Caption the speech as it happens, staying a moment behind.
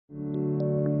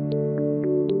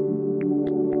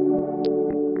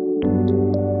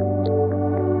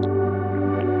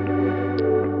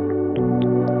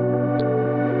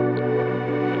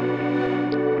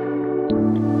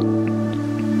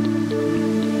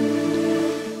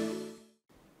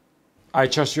I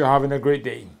trust you're having a great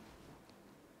day.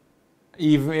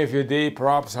 Even if your day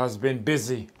perhaps has been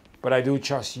busy, but I do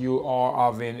trust you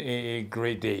are having a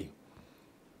great day.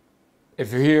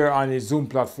 If you're here on the Zoom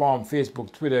platform,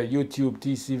 Facebook, Twitter, YouTube,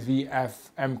 TCV,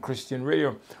 FM Christian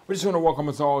Radio, we just want to welcome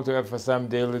us all to FSM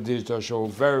Daily Digital Show.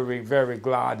 Very, very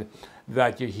glad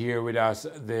that you're here with us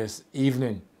this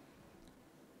evening.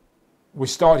 We're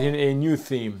starting a new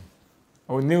theme.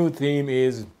 Our new theme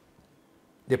is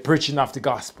the preaching of the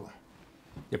gospel.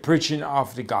 The preaching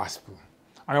of the gospel.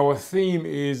 And our theme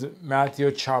is Matthew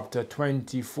chapter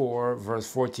 24, verse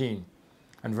 14.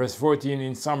 And verse 14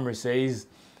 in summary says,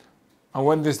 "And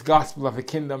when this gospel of the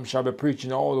kingdom shall be preached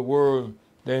in all the world,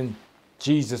 then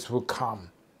Jesus will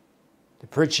come." The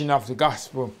preaching of the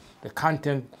gospel, the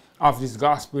content of this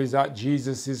gospel is that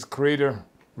Jesus is creator,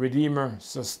 redeemer,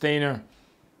 sustainer,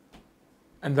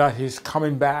 and that he's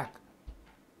coming back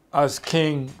as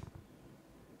king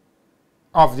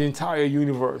of the entire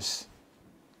universe,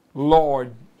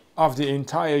 Lord of the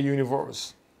entire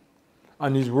universe,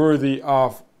 and is worthy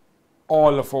of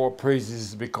all of our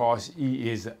praises because he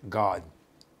is God.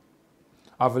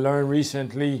 I've learned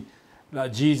recently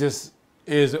that Jesus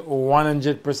is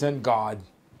 100% God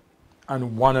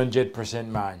and 100%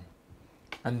 man.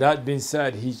 And that being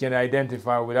said, he can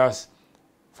identify with us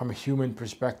from a human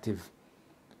perspective,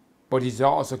 but he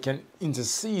also can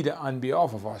intercede on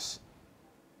behalf of us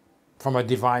from a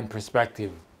divine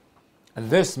perspective. And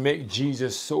this makes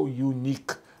Jesus so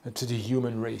unique to the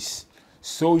human race,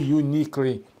 so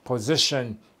uniquely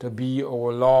positioned to be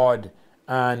our Lord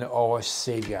and our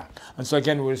Savior. And so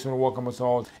again, we just want to welcome us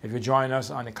all. If you join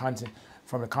us on the continent,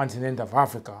 from the continent of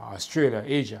Africa, Australia,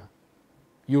 Asia,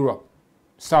 Europe,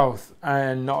 South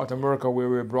and North America, where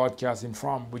we're broadcasting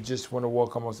from, we just want to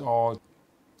welcome us all.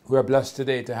 We are blessed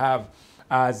today to have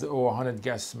as our honored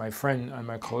guest my friend and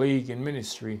my colleague in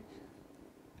ministry,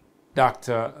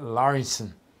 Dr.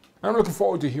 Laurencin. I'm looking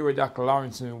forward to hear what Dr.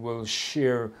 Laurencin will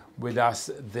share with us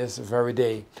this very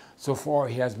day. So far,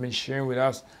 he has been sharing with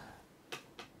us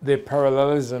the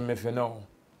parallelism, if you know,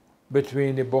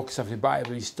 between the books of the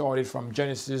Bible. He started from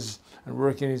Genesis and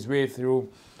working his way through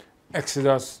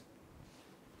Exodus,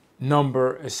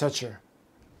 Number, etc.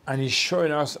 And he's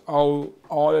showing us how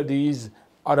all of these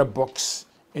other books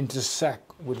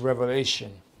intersect with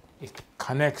Revelation. It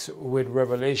connects with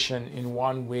Revelation in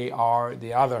one way or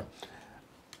the other.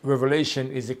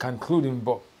 Revelation is the concluding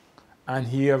book, and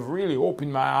he have really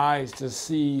opened my eyes to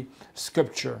see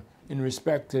Scripture in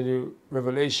respect to the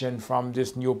Revelation from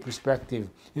this new perspective.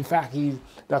 In fact,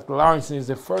 Dr. Laurencin is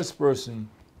the first person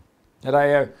that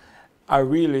I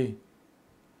really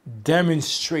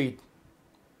demonstrate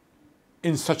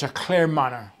in such a clear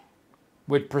manner,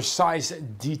 with precise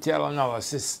detail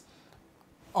analysis,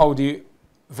 how the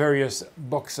various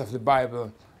books of the Bible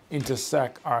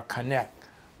intersect or connect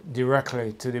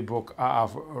directly to the book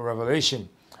of Revelation.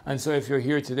 And so if you're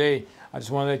here today, I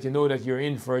just want to let you know that you're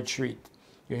in for a treat.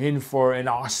 You're in for an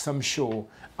awesome show.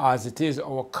 As it is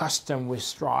our custom, we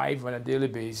strive on a daily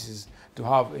basis to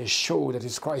have a show that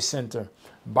is Christ-centered,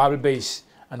 Bible-based,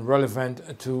 and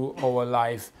relevant to our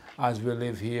life as we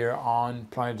live here on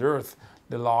planet Earth,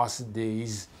 the last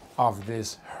days of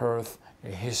this earth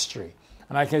history.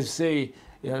 And I can say,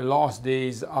 last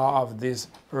days of this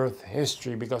earth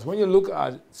history, because when you look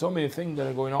at so many things that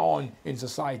are going on in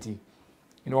society,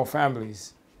 in our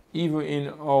families, even in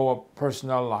our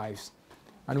personal lives,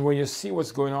 and when you see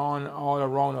what's going on all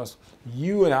around us,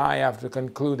 you and I have to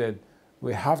conclude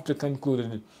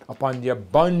upon the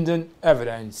abundant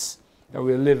evidence that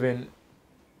we're living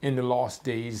in the last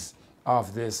days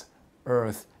of this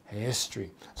earth history.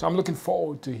 So I'm looking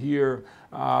forward to hear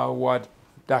what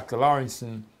Dr.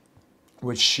 Laurencin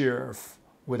would share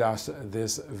with us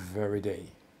this very day.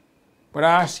 But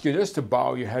I ask you just to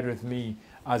bow your head with me,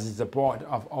 as it's a part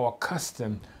of our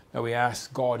custom that we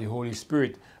ask God, the Holy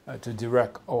Spirit, to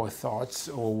direct our thoughts,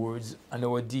 our words, and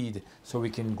our deed, so we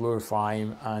can glorify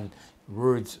Him, and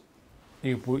words,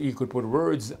 He could put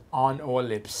words on our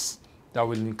lips that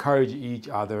will encourage each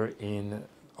other in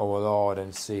our Lord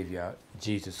and Savior,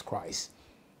 Jesus Christ.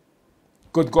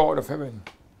 Good God of heaven,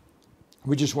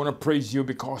 we just want to praise you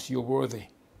because you're worthy.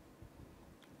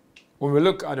 When we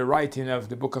look at the writing of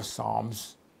the book of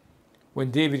Psalms,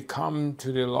 when David come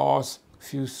to the last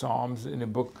few Psalms in the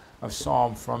book of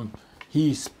Psalms,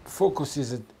 he focuses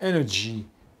his energy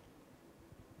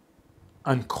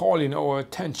on calling our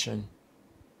attention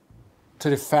to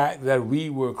the fact that we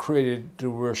were created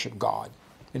to worship God.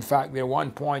 In fact, at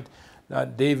one point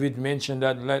that David mentioned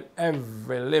that let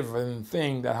every living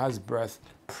thing that has breath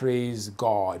praise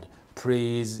God.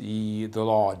 Praise ye the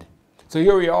Lord. So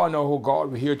here we are now, oh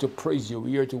God, we're here to praise you, we're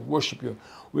here to worship you,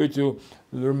 we're here to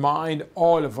remind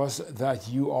all of us that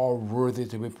you are worthy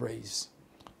to be praised.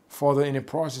 Father, in the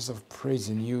process of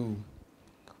praising you,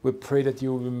 we pray that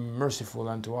you will be merciful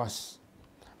unto us,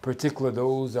 particularly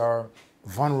those that are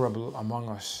vulnerable among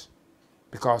us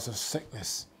because of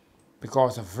sickness,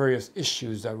 because of various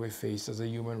issues that we face as a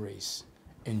human race.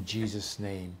 In Jesus'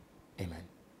 name, amen.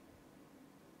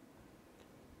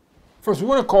 First, we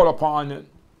want to call upon,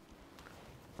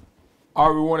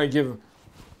 or we want to give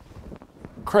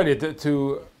credit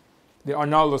to the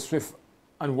Arnaldo Swift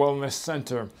and Wellness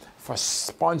Center for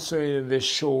sponsoring this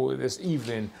show this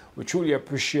evening. We truly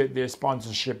appreciate their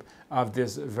sponsorship of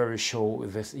this very show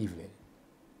this evening.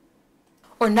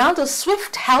 Arnaldo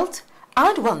Swift Health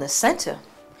and Wellness Center,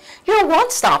 your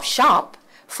one-stop shop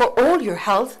for all your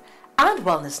health and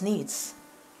wellness needs.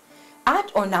 At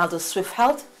Arnaldo Swift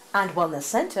Health and Wellness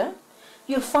Center,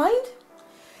 you'll find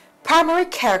primary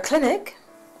care clinic,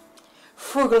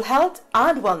 Frugal Health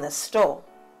and Wellness Store.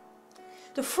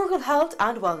 The Frugal Health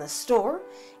and Wellness Store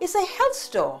is a health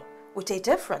store with a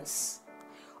difference,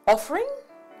 offering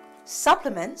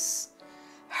supplements,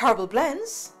 herbal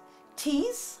blends,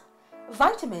 teas,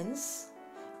 vitamins,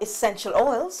 essential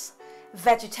oils,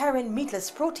 vegetarian meatless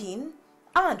protein,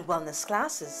 and wellness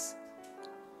classes.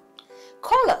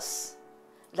 Call us.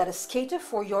 Let us cater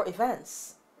for your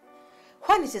events.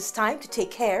 When it is time to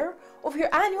take care of your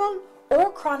annual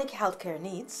or chronic healthcare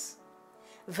needs,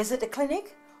 visit a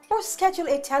clinic or schedule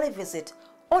a televisit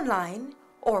online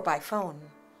or by phone.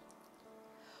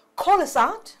 Call us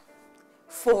at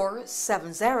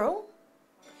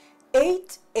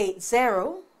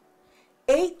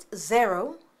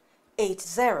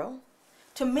 470-880-8080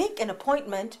 to make an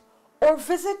appointment, or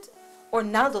visit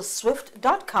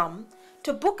arnaldoswift.com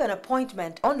to book an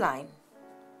appointment online.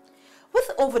 With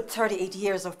over 38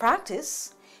 years of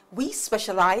practice, we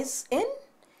specialize in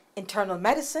internal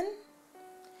medicine,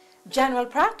 general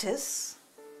practice,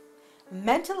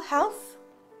 mental health,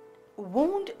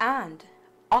 wound and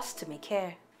ostomy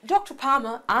care. Dr.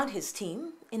 Palmer and his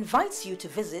team invites you to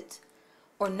visit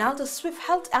Arnaldo Swift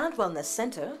Health and Wellness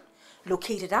Center,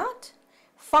 located at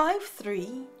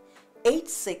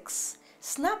 5386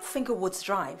 Snapfinger Woods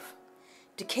Drive,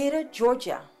 Decatur,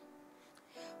 Georgia.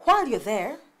 While you're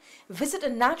there, visit a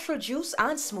natural juice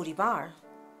and smoothie bar.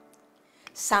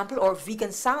 Sample our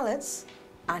vegan salads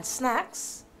and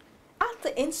snacks at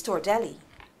the in-store deli.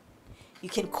 You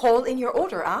can call in your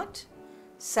order at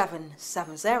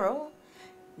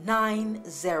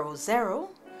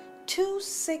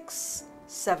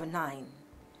 770-900-2679.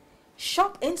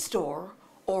 Shop in-store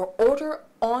or order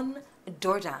on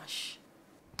DoorDash.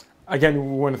 Again, we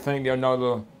want to thank the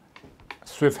Arnaldo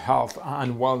Swift Health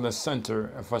and Wellness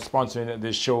Center for sponsoring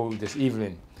this show this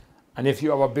evening. And if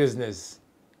you have a business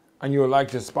and you would like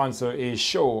to sponsor a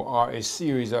show or a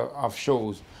series of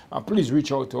shows, please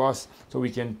reach out to us so we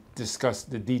can discuss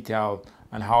the detail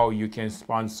on how you can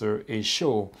sponsor a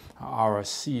show or a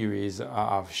series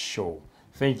of show.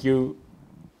 Thank you,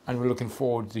 and we're looking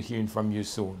forward to hearing from you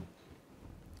soon.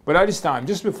 But at this time,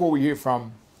 just before we hear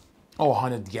from our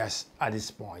honored guest at this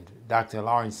point, Dr.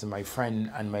 Laurencin, my friend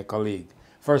and my colleague,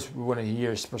 first we want to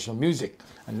hear special music,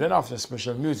 and then after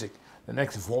special music, the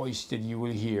next voice that you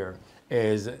will hear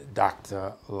is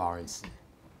Dr. Laurencin.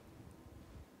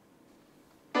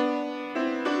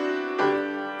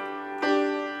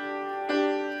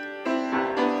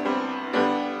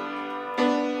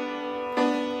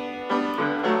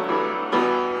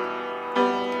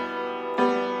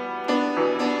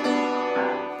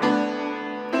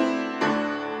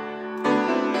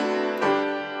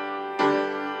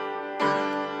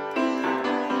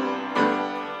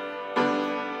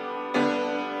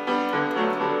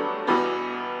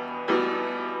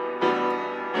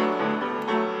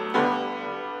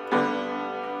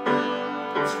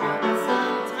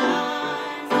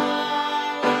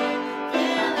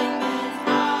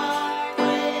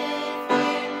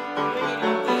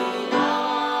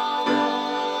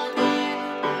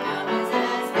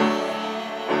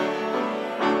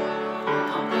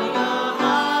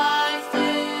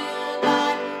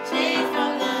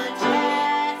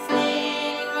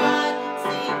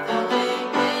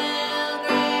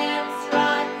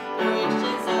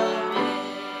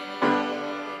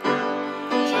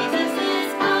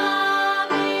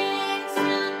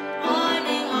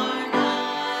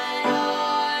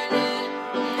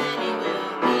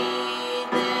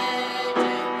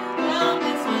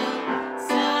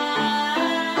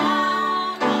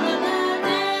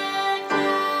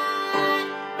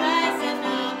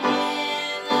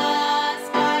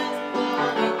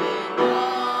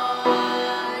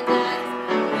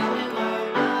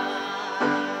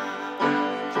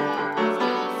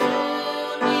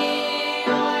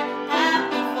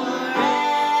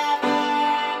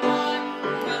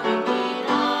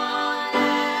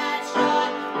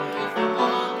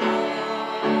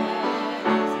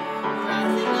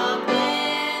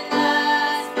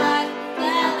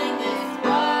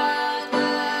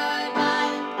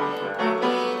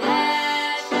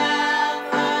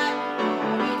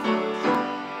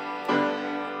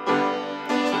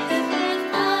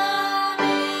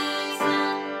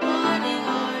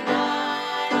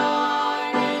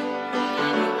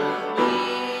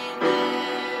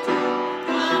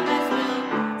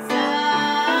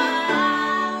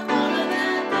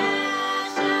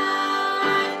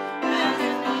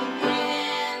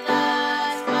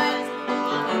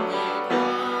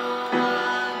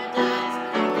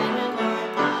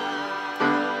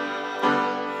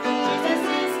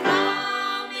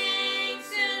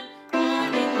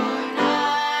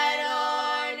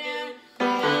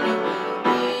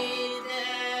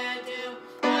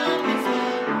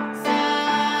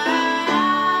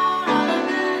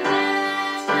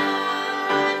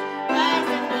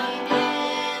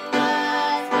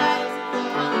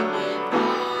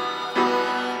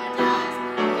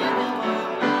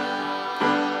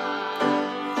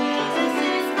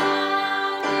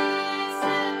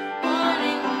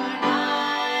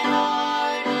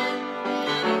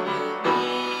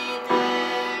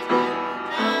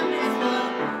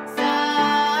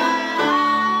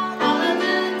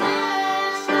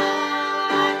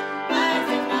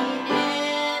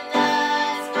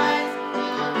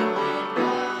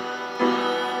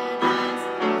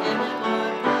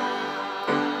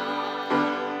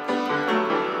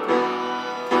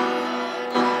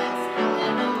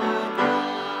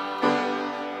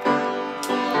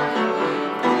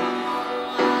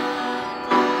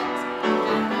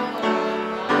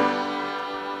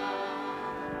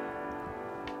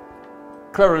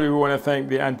 Clearly, we want to thank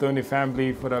the Anthony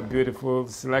family for that beautiful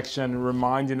selection,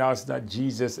 reminding us that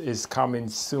Jesus is coming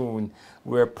soon.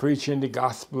 We're preaching the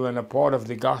gospel, and a part of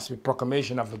the gospel,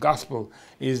 proclamation of the gospel,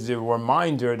 is the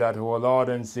reminder that our Lord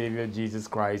and Savior Jesus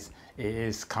Christ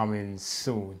is coming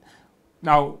soon.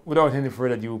 Now, without any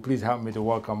further ado, please help me to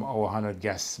welcome our honored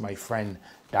guest, my friend,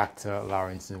 Dr.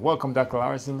 Laurencin. Welcome, Dr.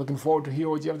 Laurencin. Looking forward to hear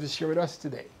what you have to share with us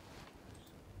today.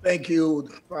 Thank you,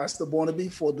 Pastor Barnaby,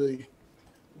 for the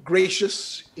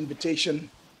gracious invitation.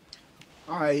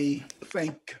 I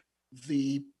thank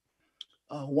the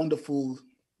wonderful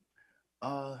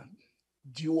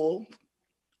duo,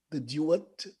 the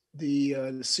duet,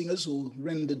 the singers who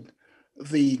rendered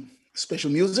the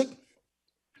special music.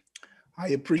 I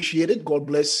appreciate it. God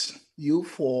bless you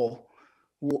for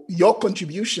your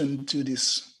contribution to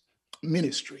this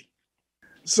ministry.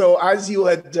 So as you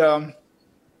had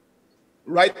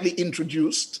rightly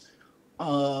introduced,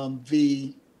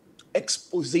 the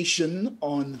exposition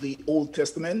on the Old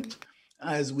Testament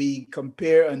as we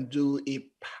compare and do a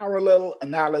parallel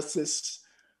analysis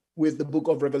with the book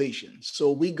of Revelation.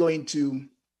 So we're going to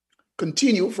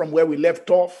continue from where we left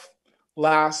off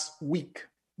last week.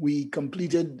 We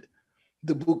completed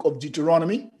the book of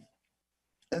Deuteronomy,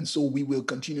 and so we will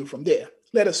continue from there.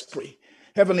 Let us pray.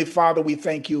 Heavenly Father, we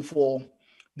thank you for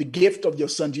the gift of your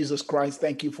Son, Jesus Christ.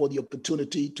 Thank you for the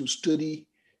opportunity to study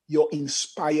your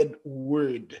inspired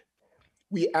word.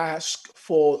 We ask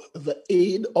for the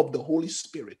aid of the Holy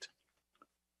Spirit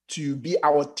to be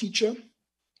our teacher,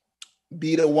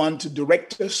 be the one to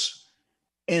direct us,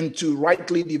 and to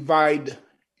rightly divide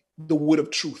the word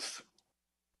of truth.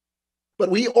 But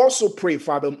we also pray,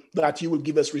 Father, that you will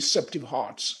give us receptive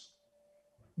hearts.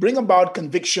 Bring about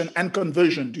conviction and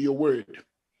conversion to your word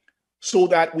so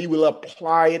that we will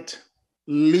apply it,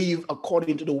 live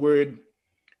according to the word,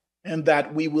 and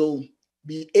that we will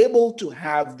be able to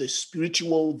have the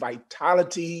spiritual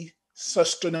vitality,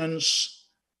 sustenance,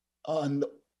 and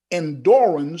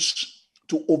endurance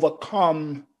to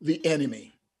overcome the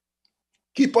enemy.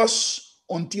 Keep us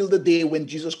until the day when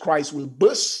Jesus Christ will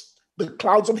burst the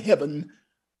clouds of heaven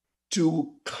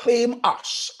to claim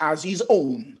us as his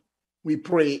own. We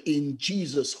pray in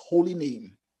Jesus' holy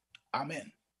name.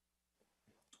 Amen.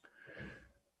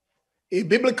 A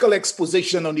biblical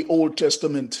exposition on the Old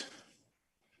Testament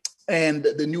and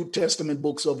the New Testament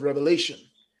books of Revelation.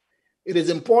 It is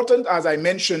important, as I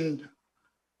mentioned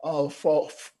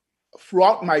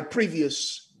throughout my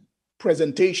previous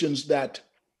presentations, that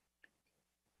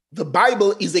the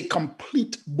Bible is a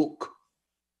complete book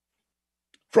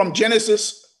from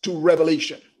Genesis to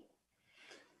Revelation.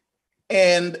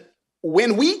 And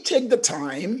when we take the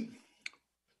time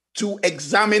to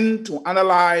examine, to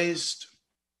analyze,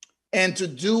 and to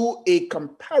do a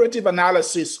comparative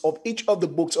analysis of each of the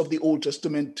books of the Old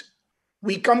Testament,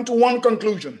 we come to one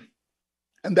conclusion,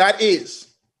 and that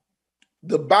is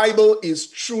the Bible is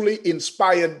truly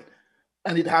inspired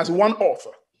and it has one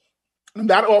author, and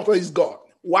that author is God.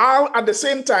 While at the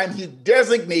same time, he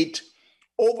designates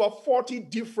over 40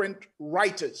 different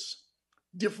writers,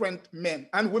 different men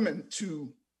and women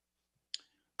to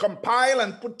compile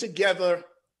and put together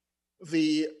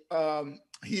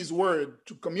his word,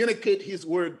 to communicate his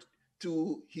word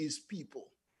to his people.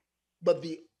 But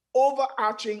the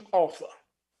overarching author,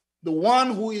 the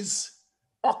one who is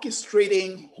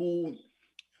orchestrating, who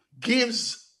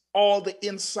gives all the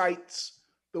insights,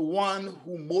 the one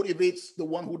who motivates, the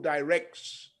one who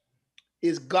directs,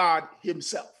 is God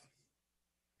himself.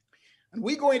 And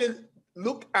we're going to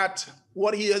look at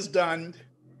what he has done,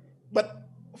 but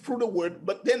through the word.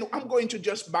 But then I'm going to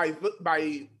just by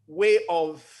way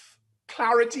of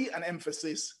clarity and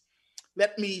emphasis,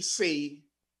 let me say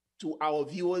to our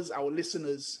viewers, our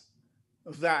listeners,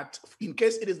 that in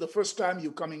case it is the first time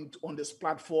you're coming on this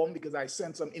platform, because I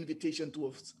sent some invitation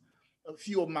to a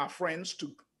few of my friends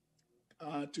to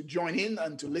join in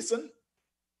and to listen,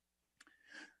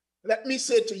 let me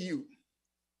say to you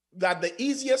that the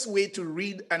easiest way to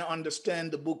read and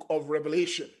understand the book of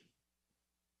Revelation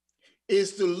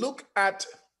is to look at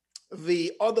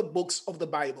the other books of the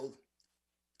Bible,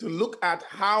 to look at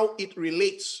how it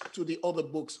relates to the other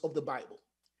books of the Bible.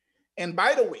 And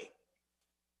by the way,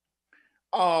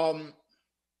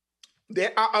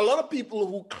 there are a lot of people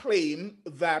who claim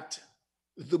that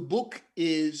the book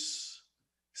is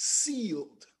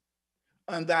sealed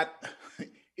and that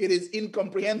it is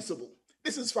incomprehensible.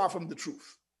 This is far from the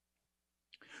truth.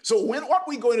 So what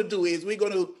we're going to do is we're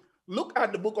going to look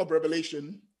at the book of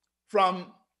Revelation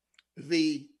from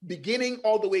the beginning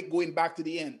all the way going back to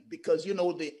the end, because you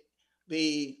know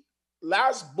the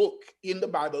last book in the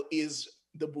Bible is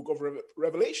the book of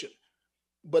Revelation.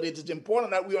 But it is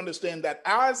important that we understand that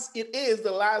as it is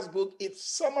the last book, it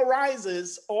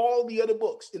summarizes all the other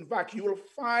books. In fact, you will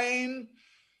find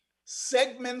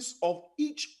segments of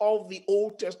each of the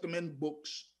Old Testament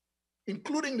books,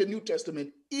 including the New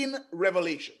Testament, in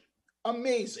Revelation.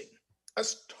 Amazing,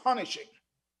 astonishing.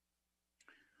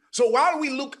 So while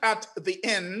we look at the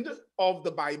end of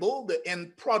the Bible, the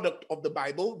end product of the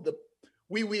Bible,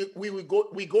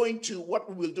 we're going to, what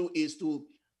we will do is to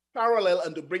parallel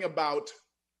and to bring about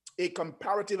a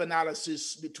comparative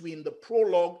analysis between the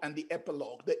prologue and the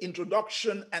epilogue, the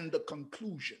introduction and the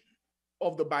conclusion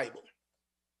of the Bible.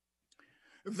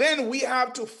 Then we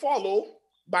have to follow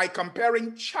by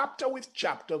comparing chapter with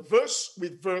chapter, verse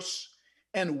with verse,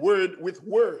 and word with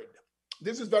word.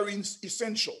 This is very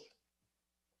essential.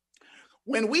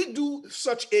 When we do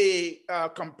such a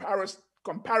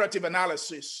comparative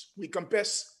analysis,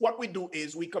 what we do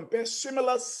is we compare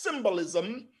similar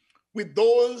symbolism with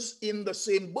those in the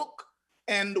same book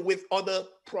and with other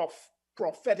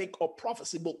prophetic or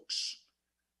prophecy books.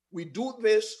 We do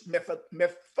this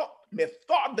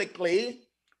methodically,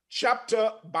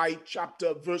 chapter by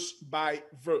chapter, verse by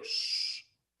verse.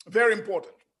 Very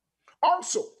important.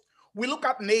 Also, we look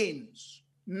at names,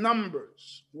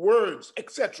 numbers, words,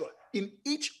 etc. in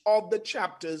each of the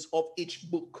chapters of each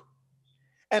book.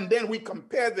 And then we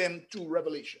compare them to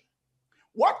Revelation.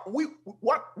 What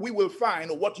we will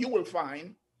find, or what you will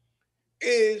find,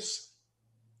 is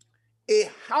a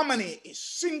harmony, a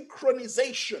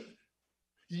synchronization,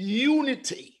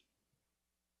 unity,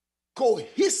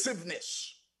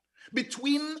 cohesiveness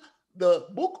between the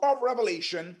book of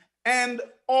Revelation and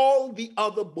all the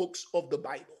other books of the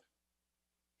Bible.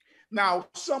 Now,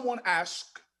 someone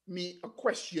asked me a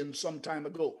question some time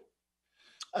ago.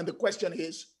 And the question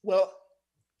is, well,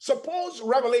 suppose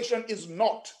Revelation is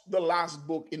not the last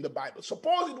book in the Bible.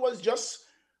 Suppose it was just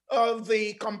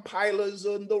the compilers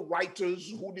and the writers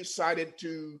who decided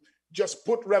to just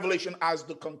put Revelation as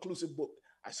the conclusive book.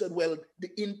 I said, well, the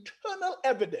internal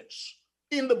evidence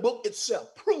in the book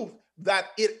itself prove that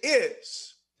it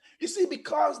is. You see,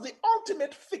 because the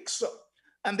ultimate fixer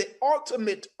and the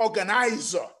ultimate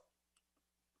organizer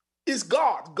is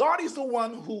God. God is the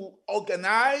one who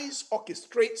organizes,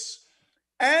 orchestrates,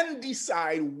 and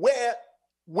decide where,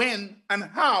 when, and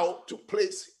how to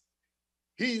place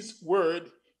his word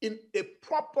in a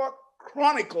proper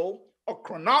chronicle or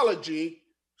chronology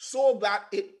so that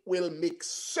it will make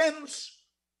sense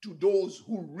to those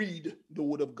who read the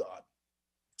word of God.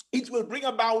 It will bring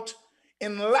about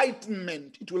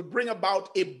enlightenment. It will bring about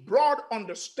a broad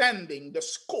understanding, the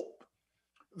scope,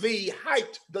 the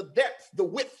height, the depth, the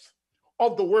width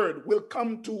of the word will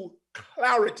come to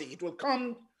clarity. It will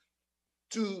come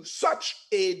to such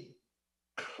a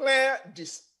clear,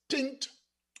 distinct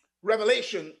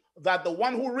revelation that the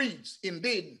one who reads,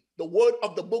 indeed, the word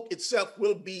of the book itself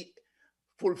will be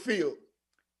fulfilled.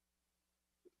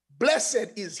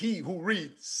 Blessed is he who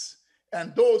reads,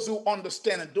 and those who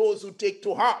understand, and those who take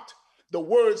to heart the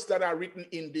words that are written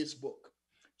in this book.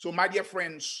 So, my dear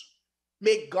friends,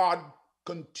 may God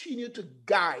continue to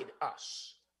guide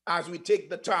us as we take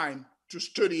the time to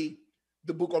study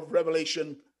the book of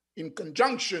Revelation in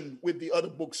conjunction with the other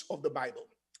books of the Bible.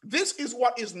 This is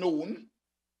what is known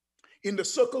in the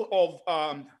circle of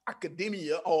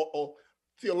academia or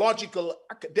theological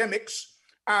academics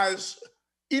as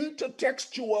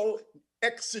intertextual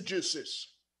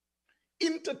exegesis.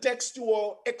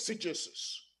 Intertextual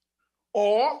exegesis,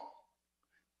 or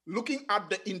looking at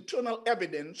the internal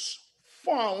evidence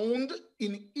found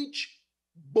in each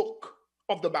book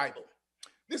of the Bible.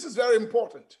 This is very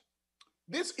important.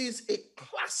 This is a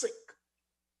classic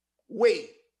way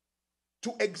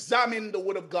to examine the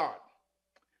Word of God.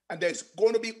 And there's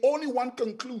going to be only one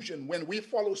conclusion when we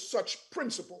follow such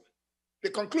principle. The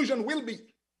conclusion will be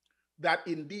that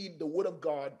indeed the Word of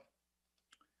God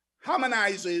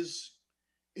harmonizes,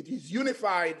 it is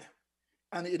unified,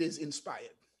 and it is inspired.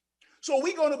 So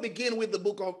we're going to begin with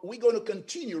we're going to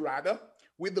continue rather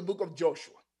with the book of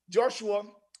Joshua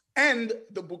and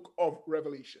the book of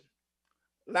Revelation.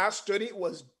 Last study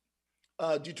was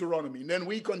Deuteronomy. And then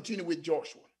we continue with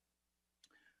Joshua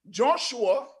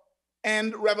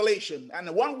and Revelation.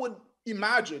 And one would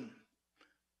imagine,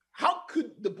 how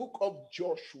could the book of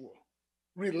Joshua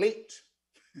relate?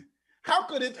 How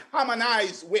could it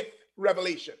harmonize with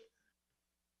Revelation?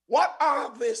 What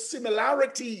are the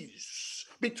similarities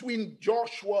between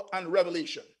Joshua and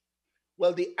Revelation?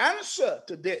 Well, the answer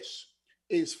to this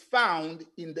is found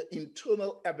in the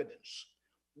internal evidence.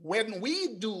 When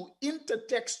we do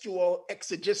intertextual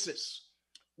exegesis,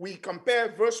 we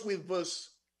compare verse with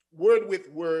verse, word with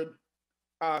word,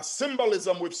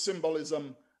 symbolism with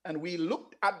symbolism, and we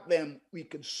looked at them, we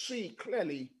could see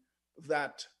clearly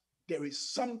that there is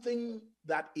something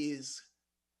that is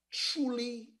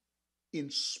truly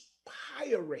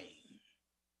inspiring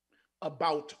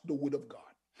about the Word of God.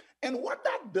 And what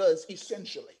that does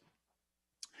essentially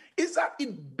is that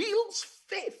it builds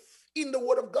faith in the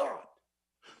Word of God.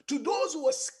 To those who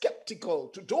are skeptical,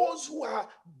 to those who are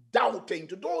doubting,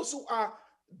 to those who are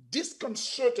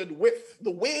disconcerted with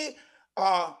the way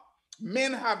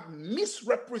men have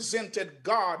misrepresented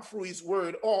God through his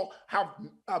word, or have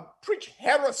preached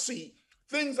heresy,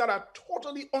 things that are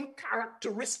totally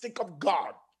uncharacteristic of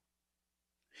God.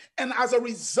 And as a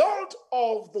result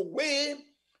of the way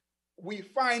we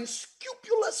find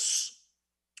scrupulous,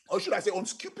 or should I say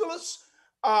unscrupulous,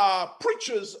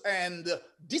 preachers and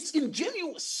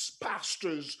disingenuous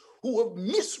pastors who have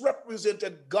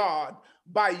misrepresented God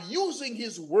by using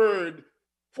his word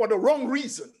for the wrong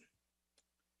reason.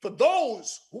 For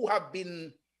those who have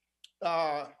been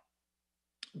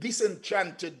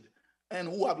disenchanted and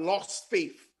who have lost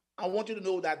faith, I want you to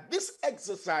know that this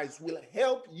exercise will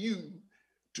help you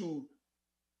to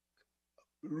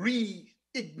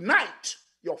reignite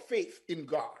your faith in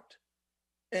God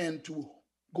and to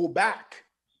go back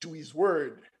to his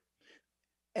word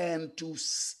and to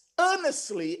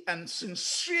earnestly and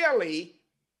sincerely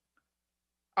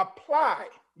apply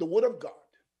the word of God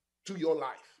to your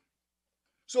life.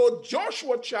 So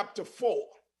Joshua chapter 4,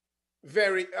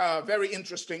 very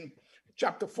interesting,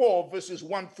 chapter 4, verses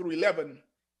 1 through 11.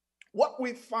 What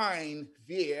we find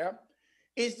there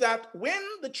is that when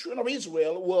the children of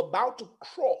Israel were about to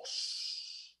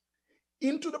cross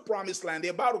into the promised land,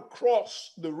 they're about to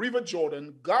cross the river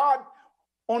Jordan, God,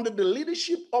 under the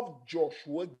leadership of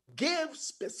Joshua, gave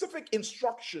specific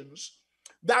instructions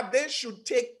that they should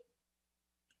take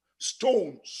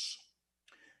stones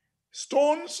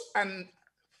and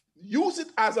use it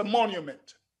as a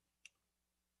monument.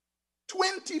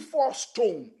 24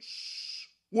 stones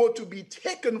were to be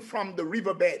taken from the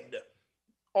riverbed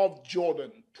of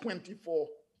Jordan, 24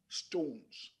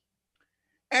 stones.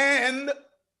 And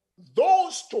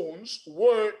those stones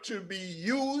were to be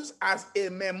used as a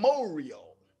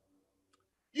memorial.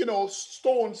 You know,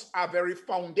 stones are very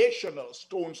foundational.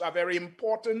 Stones are very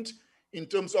important in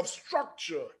terms of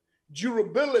structure,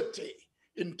 durability,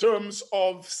 in terms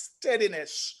of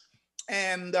steadiness.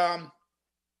 And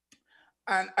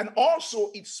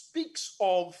also it speaks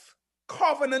of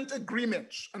covenant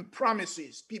agreements and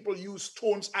promises. People use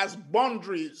stones as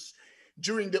boundaries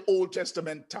during the Old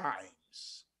Testament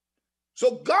times.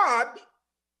 So God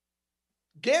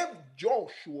gave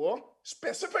Joshua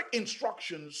specific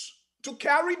instructions to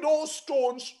carry those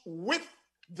stones with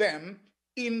them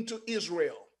into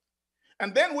Israel.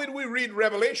 And then when we read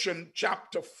Revelation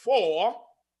chapter 4,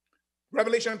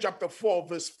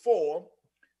 verse 4,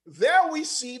 there we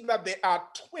see that there are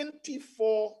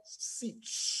 24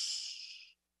 seats.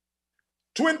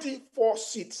 24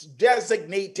 seats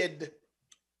designated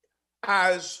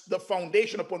as the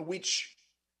foundation upon which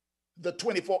the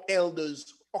 24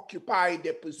 elders occupy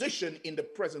their position in the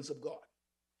presence of God.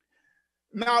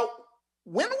 Now,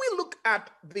 when we look at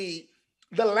the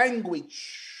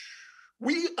language,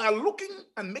 we are looking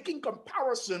and making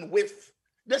comparison with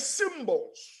the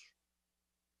symbols.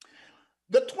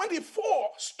 The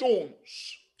 24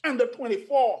 stones and the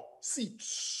 24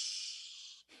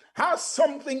 seats have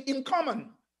something in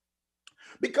common.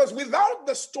 Because without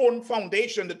the stone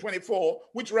foundation, the 24,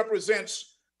 which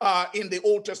represents in the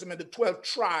Old Testament the 12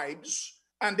 tribes,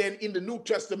 and then in the New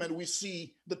Testament we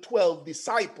see the 12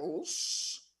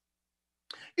 disciples,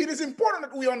 it is important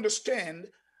that we understand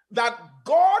that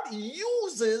God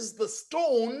uses the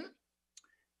stone.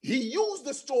 He used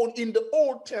the stone in the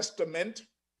Old Testament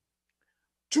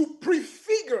to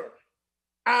prefigure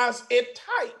as a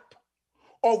type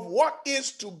of what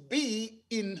is to be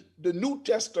in the New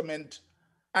Testament.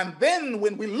 And then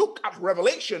when we look at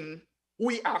Revelation,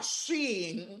 we are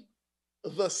seeing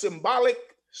the symbolic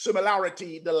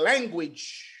similarity, the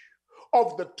language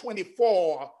of the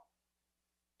 24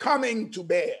 coming to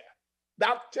bear.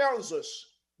 That tells us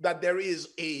that there is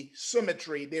a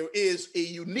symmetry, there is a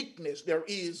uniqueness, there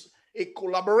is a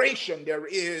collaboration, there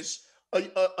is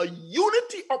a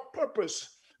unity of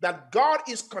purpose, that God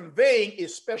is conveying a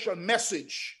special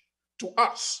message to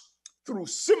us through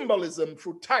symbolism,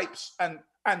 through types and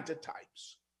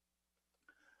antitypes.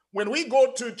 When we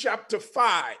go to chapter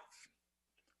 5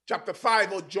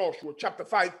 of Joshua, chapter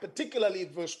 5, particularly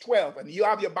verse 12, and you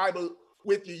have your Bible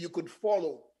with you, you could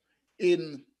follow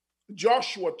in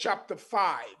Joshua chapter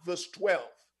 5, verse 12.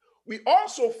 We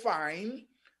also find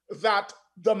that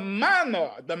the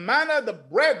manna, the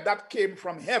bread that came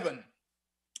from heaven,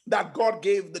 that God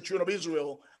gave the children of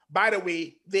Israel By the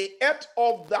way, they ate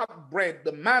of that bread,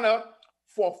 the manna,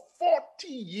 for 40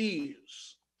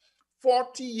 years.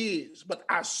 40 years. But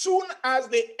as soon as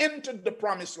they entered the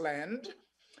promised land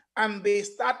and they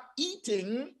start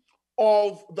eating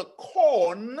of the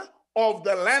corn of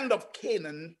the land of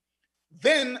Canaan,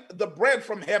 then the bread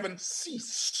from heaven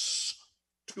ceased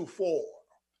to fall.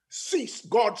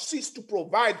 God ceased to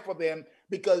provide for them,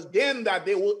 because then that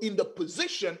they were in the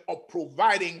position of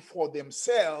providing for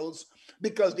themselves,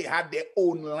 because they had their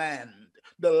own land.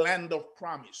 The land of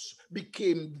promise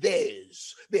became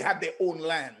theirs. They had their own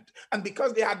land. And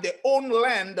because they had their own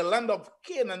land, the land of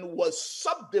Canaan was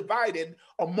subdivided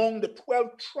among the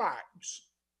 12 tribes.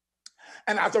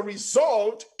 And as a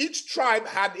result, each tribe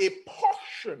had a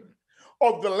portion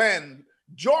of the land.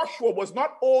 Joshua was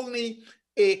not only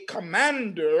a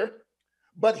commander,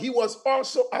 but he was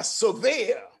also a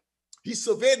surveyor. He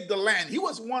surveyed the land. He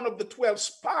was one of the 12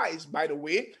 spies, by the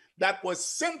way, that was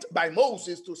sent by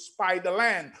Moses to spy the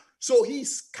land. So he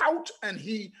scouted and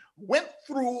he went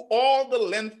through all the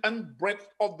length and breadth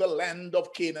of the land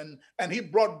of Canaan, and he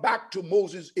brought back to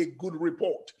Moses a good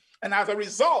report. And as a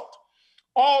result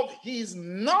of his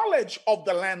knowledge of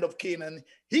the land of Canaan,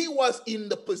 he was in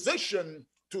the position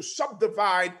to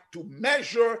subdivide, to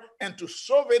measure, and to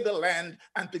survey the land,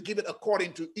 and to give it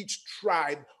according to each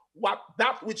tribe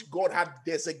that which God had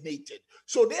designated.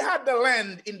 So they had the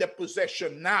land in their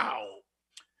possession now.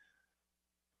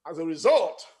 As a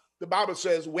result, the Bible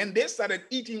says, when they started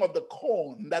eating of the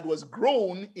corn that was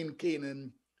grown in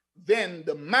Canaan, then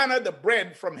the manna, the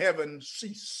bread from heaven,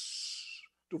 ceased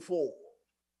to fall.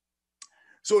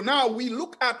 So now we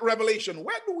look at Revelation.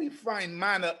 Where do we find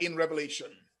manna in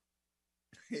Revelation?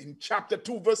 In chapter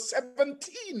 2, verse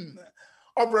 17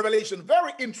 of Revelation.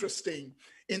 Very interesting.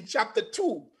 In chapter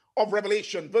 2 of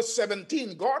Revelation, verse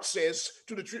 17, God says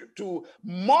to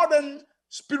modern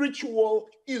spiritual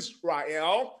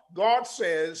Israel, God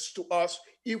says to us,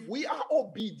 if we are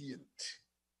obedient,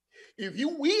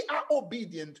 we are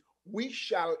obedient, we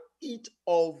shall eat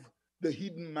of the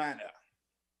hidden manna.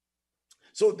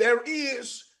 So there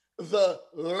is the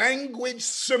language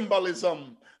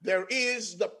symbolism. There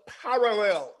is the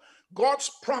parallel.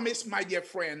 God's promise, my dear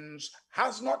friends,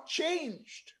 has not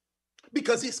changed,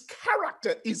 because his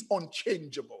character is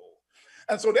unchangeable.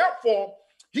 And so therefore,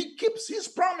 he keeps his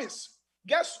promise.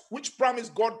 Guess which promise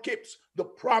God keeps? The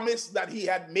promise that he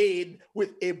had made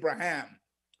with Abraham.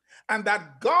 And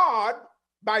that God,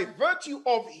 by virtue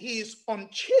of his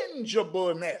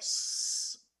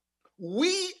unchangeableness,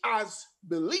 we as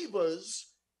believers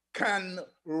can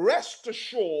rest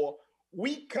assured,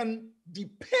 we can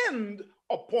depend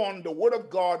upon the word of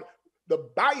God, the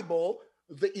Bible,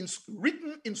 the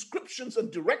written inscriptions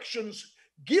and directions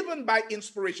given by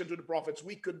inspiration to the prophets.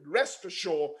 We could rest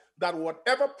assured that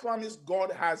whatever promise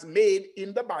God has made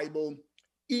in the Bible,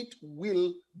 it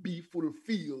will be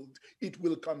fulfilled. It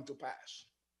will come to pass.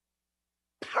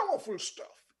 Powerful stuff.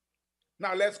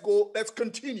 Now let's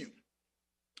continue.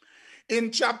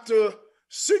 In chapter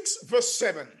 6, verse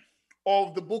 7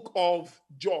 of the book of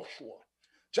Joshua,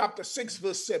 chapter 6,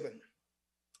 verse 7.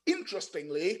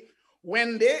 Interestingly,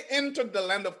 when they entered the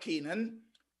land of Canaan,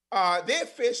 they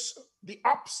faced the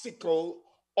obstacle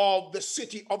of the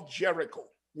city of Jericho.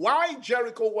 Why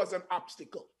Jericho was an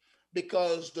obstacle?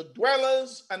 Because the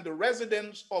dwellers and the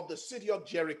residents of the city of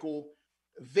Jericho,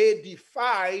 they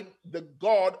defied the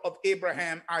God of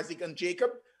Abraham, Isaac, and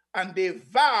Jacob, and they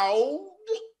vowed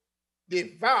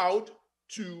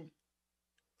to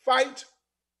fight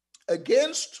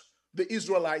against the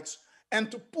Israelites and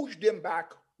to push them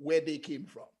back where they came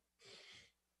from.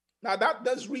 Now that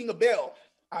does ring a bell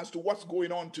as to what's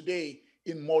going on today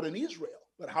in modern Israel.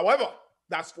 But however,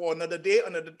 that's for another day,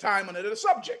 another time, another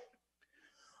subject.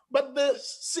 But the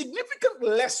significant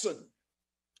lesson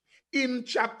in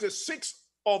chapter 6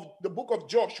 of the book of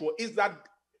Joshua is that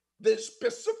the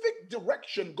specific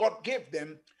direction God gave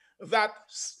them, that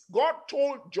God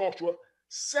told Joshua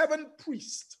 7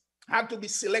 priests had to be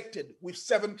selected with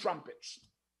 7 trumpets.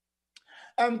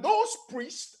 And those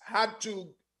priests had to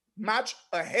march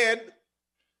ahead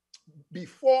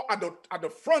before at the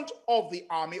front of the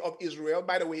army of Israel.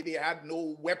 By the way, they had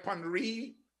no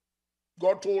weaponry.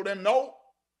 God told them, no,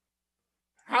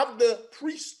 have the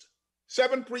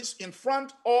 7 priests in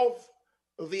front of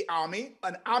the army,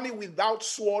 an army without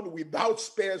sword, without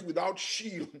spears, without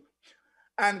shield.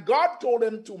 And God told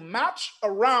them to march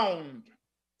around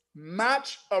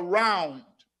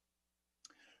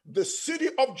the city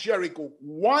of Jericho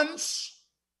once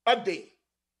a day.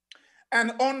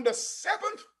 And on the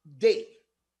seventh day,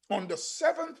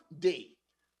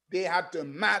 they had to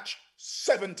march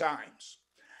 7 times.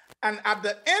 And at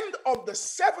the end of the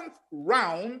 7th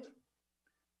round,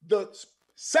 the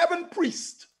 7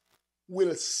 priests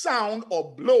will sound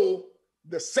or blow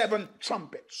the 7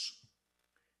 trumpets.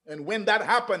 And when that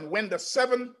happened, when the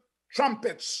 7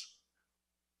 trumpets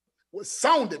were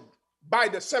sounded by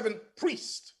the 7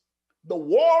 priests, the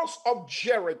walls of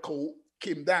Jericho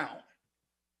came down.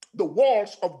 The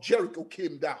walls of Jericho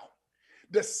came down.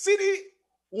 The city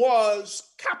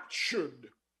was captured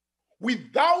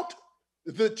without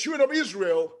the children of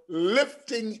Israel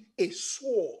lifting a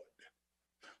sword.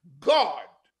 God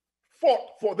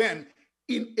fought for them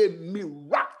in a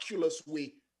miraculous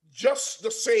way, just the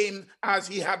same as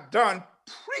he had done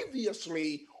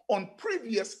previously on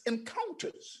previous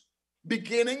encounters,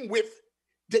 beginning with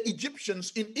the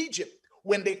Egyptians in Egypt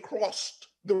when they crossed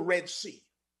the Red Sea.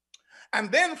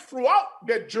 And then throughout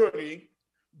their journey,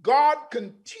 God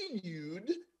continued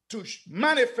to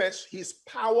manifest his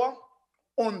power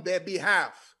on their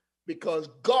behalf because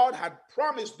God had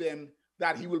promised them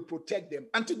that he will protect them.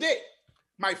 And today,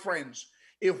 my friends,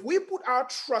 if we put our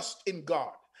trust in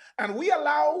God and we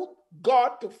allow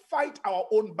God to fight our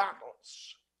own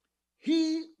battles,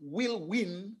 he will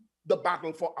win the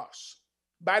battle for us.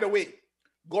 By the way,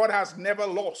 God has never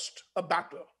lost a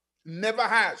battle, never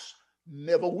has,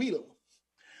 never will.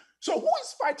 So who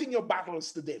is fighting your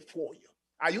battles today for you?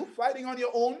 Are you fighting on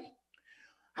your own?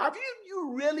 Have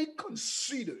you really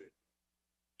considered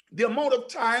the amount of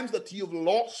times that you've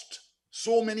lost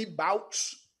so many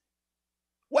bouts?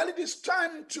 Well, it is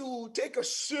time to take a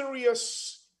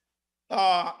serious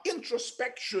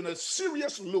introspection, a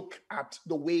serious look at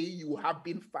the way you have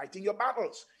been fighting your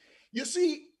battles. You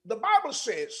see, the Bible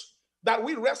says that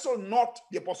we wrestle not,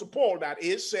 the Apostle Paul that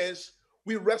is, says,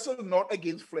 we wrestle not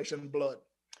against flesh and blood,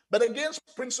 but against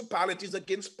principalities,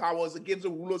 against powers, against the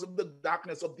rulers of the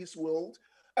darkness of this world,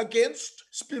 against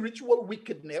spiritual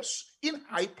wickedness in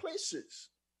high places.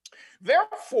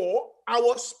 Therefore,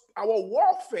 our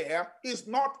warfare is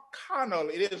not carnal.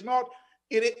 It is not.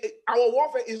 Our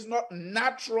warfare is not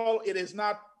natural. It is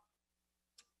not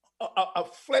a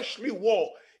fleshly war.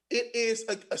 It is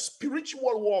a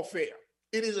spiritual warfare.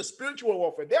 It is a spiritual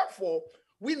warfare. Therefore,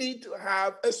 we need to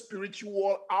have a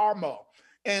spiritual armor.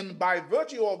 And by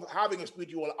virtue of having a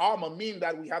spiritual armor, mean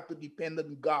that we have to depend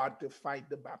on God to fight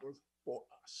the battles for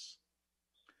us.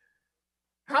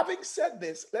 Having said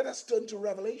this, let us turn to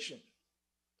Revelation.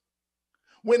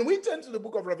 When we turn to the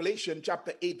book of Revelation,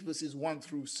 chapter 8, verses 1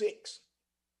 through 6,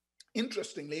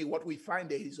 interestingly, what we find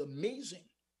there is amazing.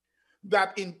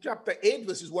 That in chapter 8,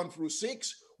 verses 1 through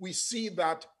 6, we see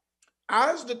that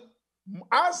as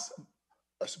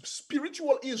a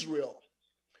spiritual Israel,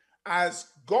 as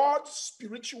God's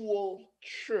spiritual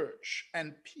church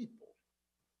and people,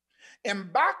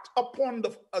 embarked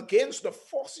against the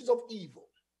forces of evil,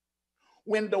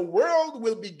 when the world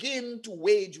will begin to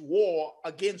wage war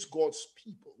against God's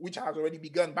people, which has already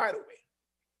begun, by the way,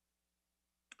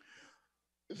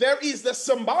 there is the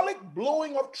symbolic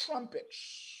blowing of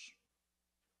trumpets.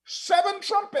 7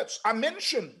 trumpets are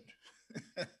mentioned.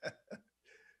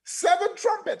 7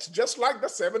 trumpets, just like the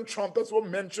 7 trumpets were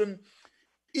mentioned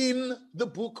in the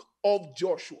book of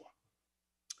Joshua.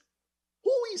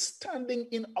 Who is standing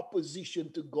in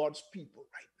opposition to God's people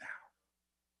right now?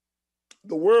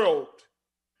 The world.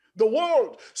 The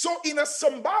world. So in a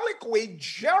symbolic way,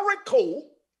 Jericho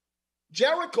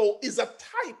is a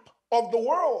type of the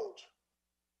world.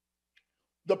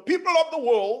 The people of the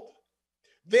world,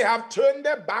 they have turned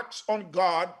their backs on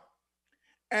God,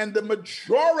 and the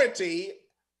majority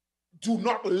do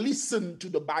not listen to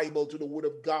the Bible, to the word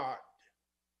of God.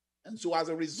 And so as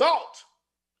a result,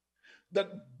 the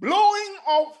blowing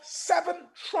of 7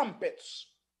 trumpets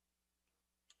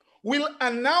will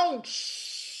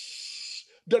announce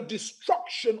the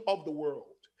destruction of the world,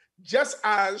 just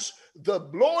as the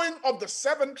blowing of the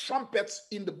 7 trumpets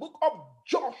in the book of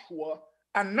Joshua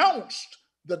announced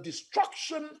the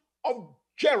destruction of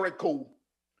Jericho.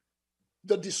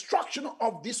 The destruction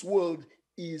of this world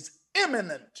is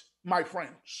imminent, my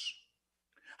friends.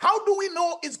 How do we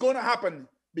know it's going to happen?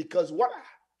 Because what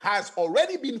has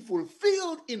already been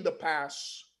fulfilled in the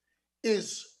past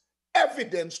is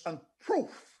evidence and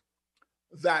proof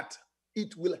that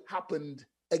it will happen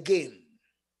again.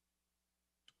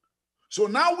 So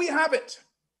now we have it,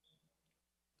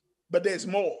 but there's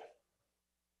more.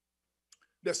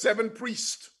 The 7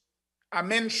 priests are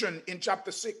mentioned in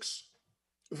chapter 6,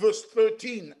 verse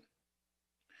 13.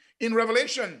 In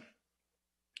Revelation,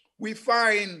 we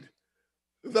find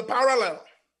the parallel.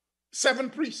 7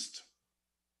 priests,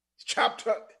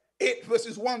 chapter 8,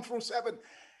 verses 1 through 7.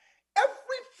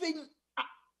 Everything,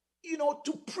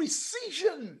 to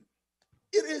precision.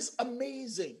 It is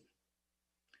amazing.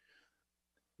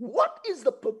 What is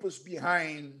the purpose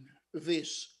behind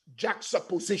this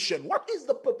juxtaposition? What is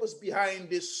the purpose behind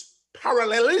this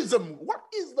parallelism? What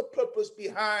is the purpose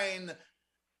behind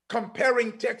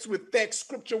comparing text with text,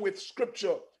 scripture with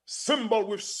scripture, symbol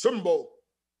with symbol?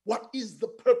 What is the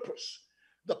purpose?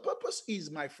 The purpose is,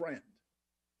 my friend,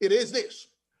 it is this: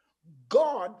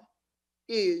 God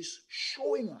is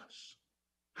showing us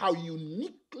how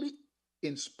uniquely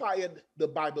inspired the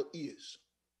Bible is.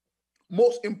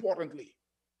 Most importantly,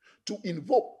 to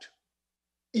invoke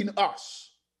in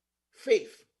us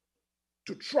faith,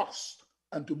 to trust,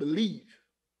 and to believe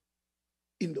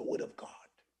in the Word of God.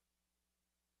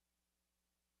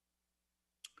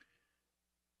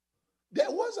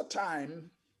 There was a time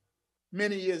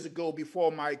many years ago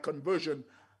before my conversion,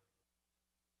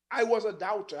 I was a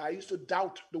doubter. I used to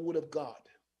doubt the Word of God.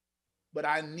 But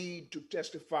I need to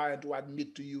testify and to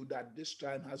admit to you that this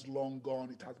time has long gone.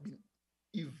 It has been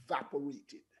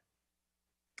evaporated.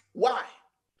 Why?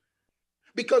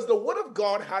 Because the Word of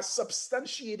God has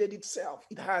substantiated itself.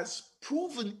 It has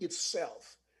proven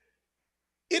itself.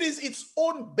 It is its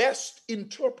own best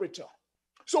interpreter.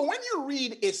 So when you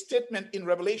read a statement in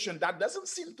Revelation that doesn't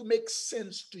seem to make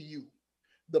sense to you,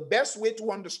 the best way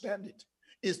to understand it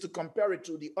is to compare it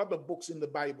to the other books in the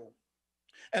Bible.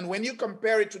 And when you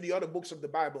compare it to the other books of the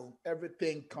Bible,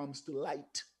 everything comes to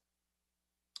light,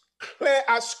 clear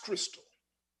as crystal.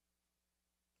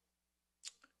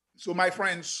 So, my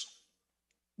friends,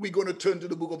 we're going to turn to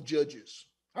the book of Judges.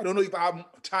 I don't know if I have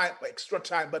time, extra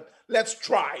time, but let's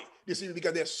try this evening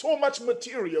because there's so much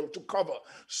material to cover,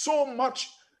 so much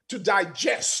to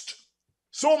digest,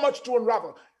 so much to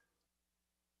unravel.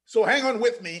 So hang on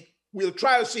with me. We'll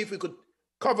try to see if we could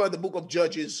cover the book of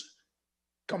Judges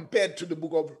compared to the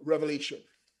book of Revelation.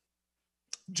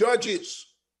 Judges,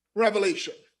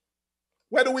 Revelation.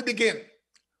 Where do we begin?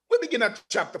 We begin at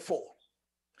chapter 4.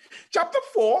 Chapter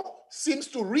 4 seems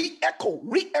to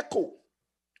re-echo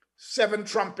 7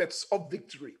 trumpets of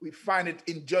victory. We find it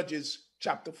in Judges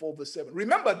chapter 4, verse 7.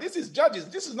 Remember, this is Judges.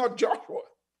 This is not Joshua.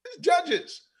 This is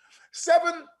Judges.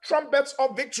 7 trumpets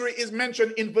of victory is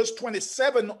mentioned in verse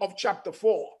 27 of chapter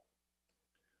 4.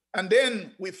 And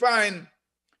then we find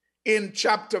in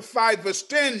chapter 5, verse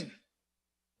 10,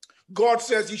 God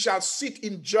says he shall sit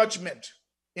in judgment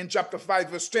in chapter 5,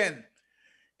 verse 10.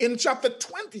 In chapter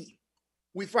 20,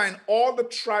 we find all the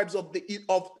tribes of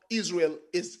Israel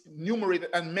is enumerated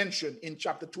and mentioned in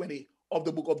chapter 20 of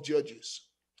the book of Judges.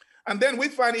 And then we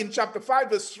find in chapter 5,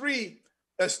 verse 3,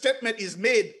 a statement is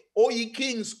made, O ye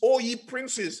kings, O ye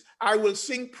princes, I will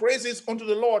sing praises unto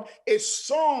the Lord. A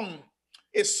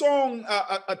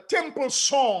temple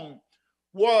song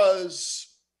was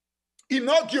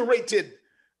inaugurated,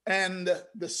 and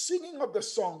the singing of the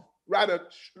song, rather,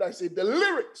 should I say, the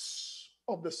lyrics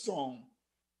of the song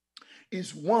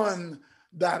is one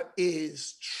that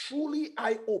is truly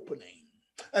eye-opening.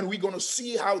 And we're going to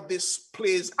see how this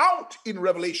plays out in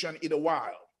Revelation in a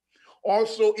while.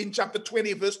 Also in chapter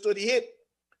 20, verse 38,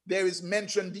 there is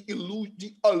mentioned the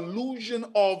illusion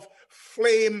of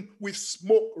flame with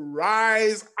smoke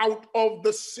rise out of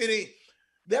the city.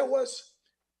 There was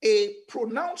a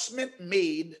pronouncement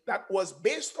made that was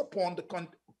based upon the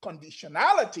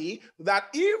conditionality that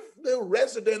if the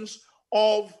residents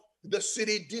of the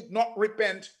city did not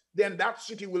repent, then that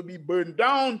city will be burned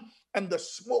down and the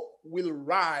smoke will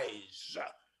rise.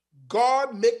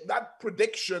 God made that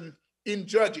prediction in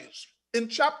Judges. In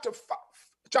chapter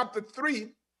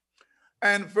 3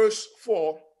 and verse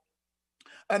 4,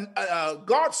 and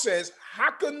God says,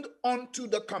 hearkened unto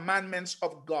the commandments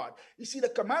of God. You see, the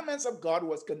commandments of God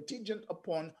was contingent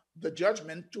upon the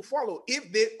judgment to follow.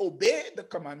 If they obey the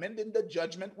commandment, then the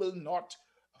judgment will not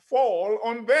fall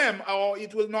on them, or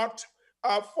it will not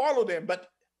follow them. But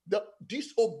the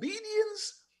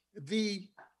disobedience, the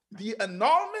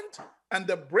annulment, and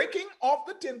the breaking of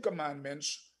the 10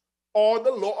 commandments or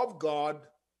the law of God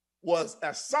was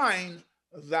a sign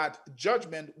that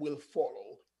judgment will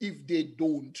follow if they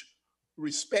don't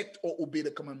respect or obey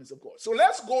the commandments of God. So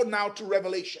let's go now to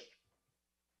Revelation.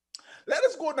 Let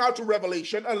us go now to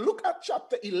Revelation and look at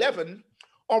chapter 11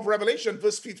 of Revelation,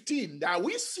 verse 15. Now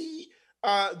we see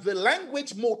the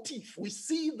language motif. We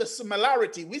see the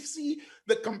similarity. We see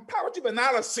the comparative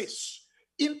analysis,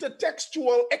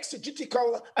 intertextual,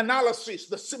 exegetical analysis,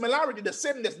 the similarity, the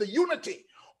sameness, the unity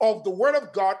of the word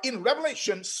of God in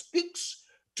Revelation speaks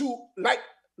to, like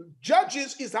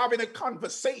Judges is having a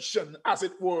conversation, as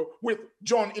it were, with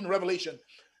John in Revelation.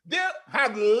 They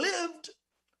had lived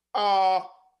almost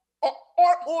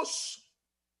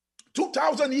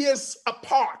 2,000 years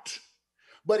apart,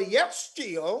 but yet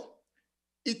still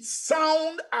it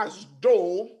sounds as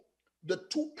though the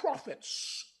two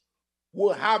prophets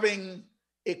were having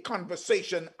a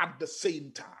conversation at the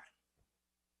same time.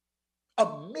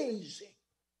 Amazing.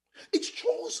 It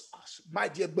shows us, my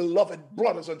dear beloved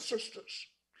brothers and sisters,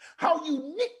 how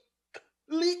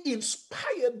uniquely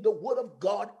inspired the Word of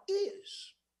God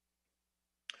is.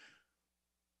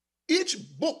 Each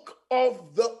book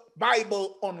of the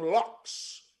Bible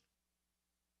unlocks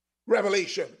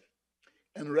revelation,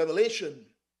 and revelation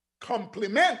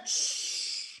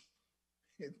complements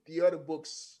the other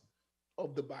books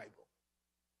of the Bible.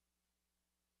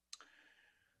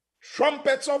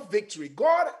 Trumpets of victory.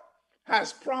 God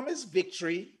has promised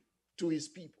victory to his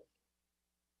people.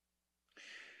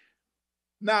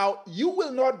 Now, you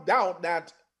will not doubt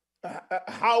that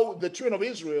how the children of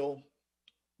Israel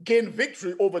gained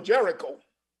victory over Jericho.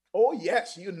 Oh,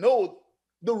 yes, you know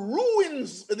the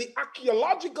ruins, the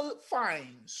archaeological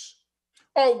finds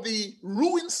of the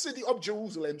ruined city of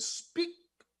Jerusalem speak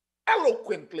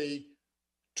eloquently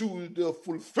to the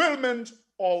fulfillment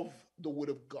of the word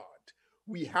of God.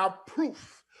 We have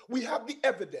proof. We have the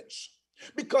evidence,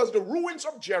 because the ruins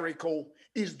of Jericho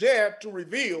is there to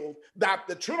reveal that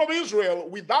the children of Israel,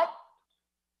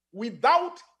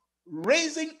 without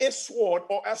raising a sword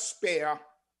or a spear,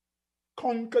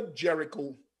 conquered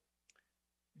Jericho.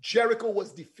 Jericho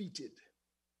was defeated.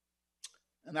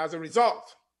 And as a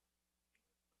result,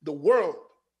 the world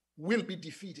will be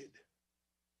defeated.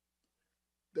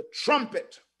 The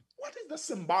trumpet. What is the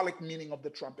symbolic meaning of the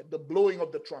trumpet? The blowing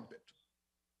of the trumpet.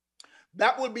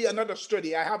 That will be another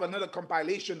study. I have another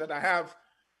compilation that I have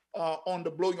on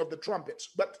the blowing of the trumpets.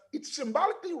 But it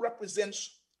symbolically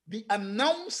represents the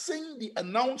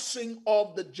announcing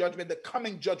of the judgment, the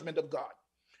coming judgment of God.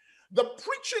 The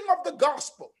preaching of the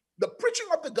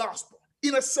gospel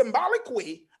in a symbolic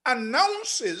way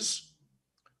announces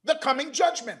the coming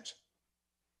judgment.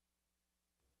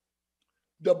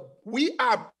 We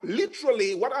are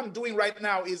literally, what I'm doing right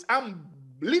now is I'm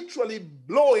literally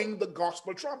blowing the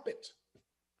gospel trumpet.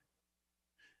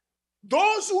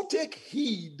 Those who take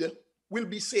heed will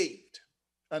be saved,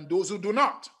 and those who do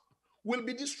not will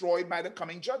be destroyed by the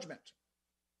coming judgment.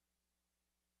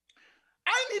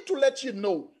 I need to let you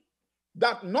know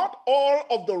that not all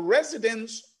of the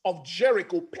residents of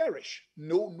Jericho perish.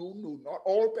 No, not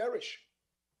all perish.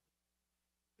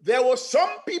 There were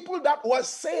some people that were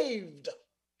saved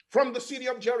from the city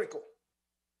of Jericho.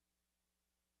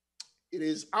 It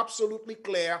is absolutely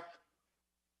clear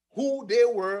who they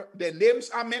were. Their names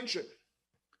are mentioned.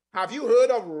 Have you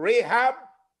heard of Rahab?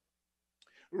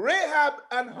 Rahab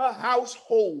and her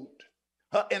household,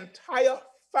 her entire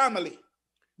family,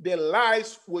 their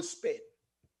lives were spared.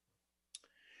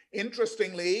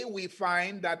 Interestingly, we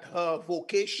find that her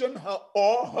vocation, her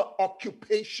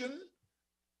occupation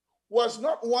was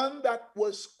not one that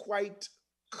was quite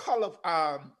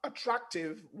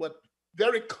attractive, but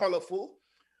very colorful.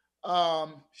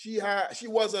 She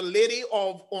was a lady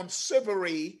of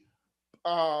unsavory,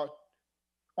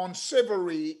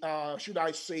 should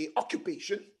I say,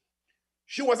 occupation.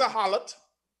 She was a harlot.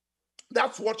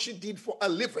 That's what she did for a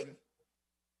living.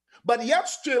 But yet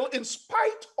still, in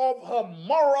spite of her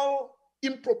moral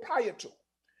impropriety,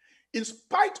 in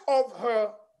spite of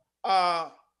her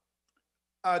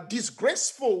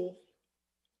disgraceful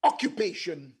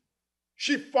occupation,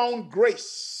 she found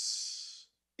grace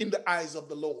in the eyes of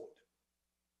the Lord.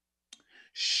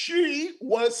 She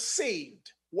was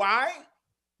saved. Why?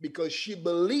 Because she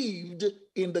believed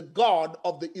in the God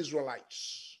of the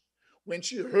Israelites. When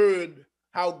she heard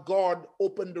how God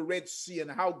opened the Red Sea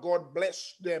and how God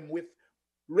blessed them with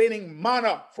raining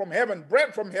manna from heaven,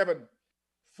 bread from heaven,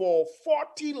 for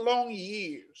 40 long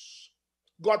years,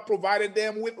 God provided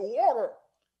them with water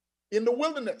in the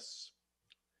wilderness.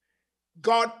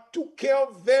 God took care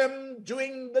of them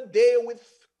during the day with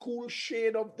cool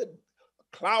shade of the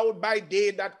cloud by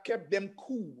day that kept them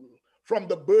cool from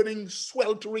the burning,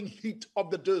 sweltering heat of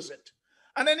the desert.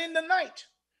 And then in the night,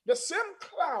 the same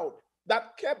cloud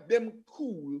that kept them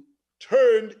cool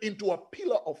turned into a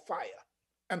pillar of fire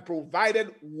and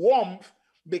provided warmth,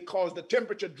 because the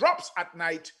temperature drops at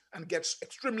night and gets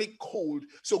extremely cold.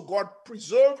 So God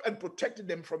preserved and protected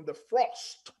them from the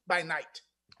frost by night.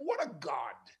 What a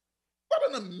God.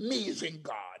 What an amazing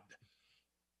God.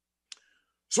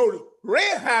 So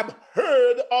Rahab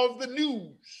heard of the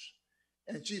news,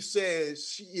 and she says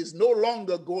she is no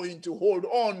longer going to hold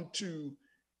on to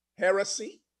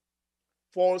heresy,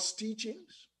 false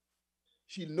teachings.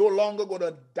 She's no longer going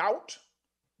to doubt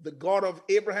the God of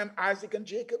Abraham, Isaac, and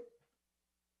Jacob.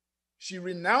 She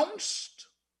renounced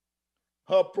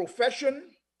her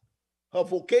profession, her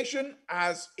vocation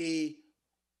as a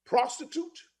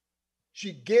prostitute.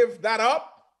 She gave that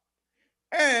up,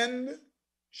 and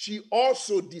she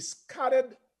also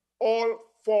discarded all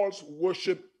false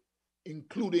worship,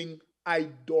 including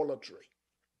idolatry.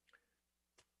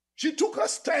 She took her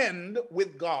stand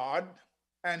with God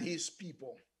and his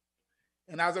people.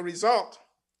 And as a result,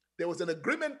 there was an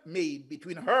agreement made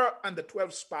between her and the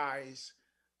 12 spies.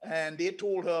 And they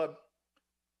told her,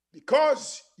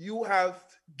 because you have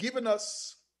given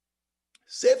us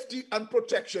safety and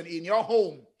protection in your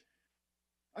home,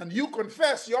 and you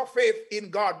confess your faith in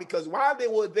God, because while they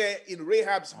were there in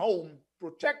Rahab's home,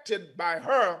 protected by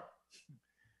her,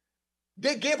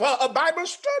 they gave her a Bible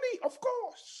study, of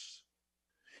course.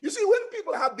 You see, when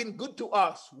people have been good to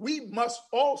us, we must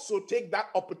also take that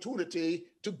opportunity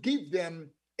to give them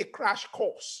a crash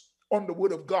course on the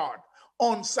Word of God,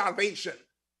 on salvation,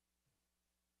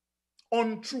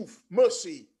 on truth,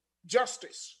 mercy,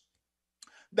 justice.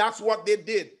 That's what they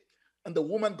did. And the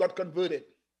woman got converted.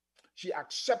 She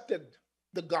accepted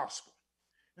the gospel.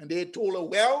 And they told her,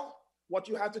 well, what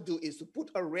you have to do is to put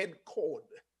a red cord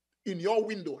in your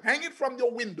window, hang it from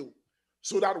your window,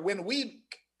 so that when we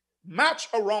march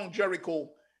around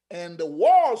Jericho and the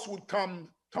walls would come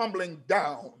tumbling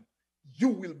down, you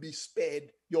will be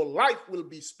spared. Your life will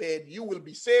be spared. You will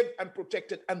be saved and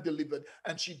protected and delivered.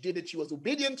 And she did it. She was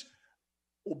obedient,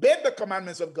 obeyed the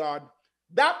commandments of God.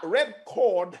 That red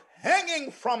cord hanging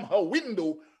from her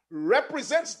window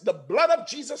represents the blood of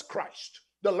Jesus Christ,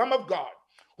 the Lamb of God,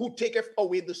 who taketh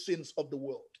away the sins of the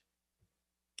world.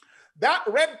 That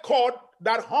red cord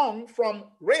that hung from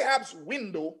Rahab's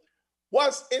window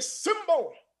was a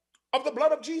symbol of the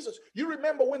blood of Jesus. You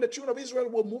remember when the children of Israel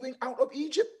were moving out of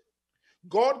Egypt?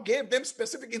 God gave them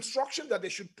specific instruction that they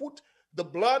should put the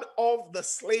blood of the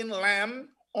slain lamb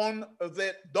on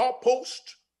the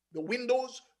doorpost, the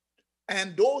windows,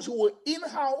 and those who were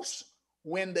in-house,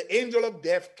 when the angel of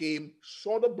death came,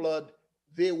 saw the blood,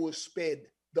 they were spared.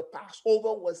 The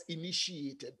Passover was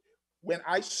initiated. When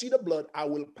I see the blood, I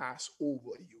will pass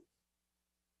over you.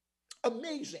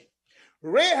 Amazing.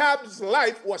 Rahab's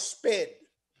life was spared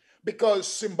because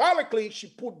symbolically she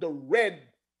put the red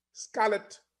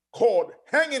scarlet cord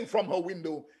hanging from her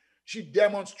window. She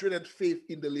demonstrated faith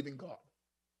in the living God.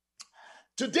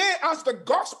 Today, as the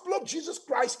gospel of Jesus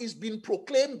Christ is being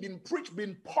proclaimed, being preached,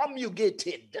 being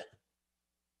promulgated,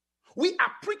 we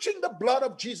are preaching the blood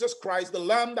of Jesus Christ, the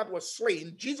Lamb that was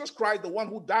slain, Jesus Christ, the one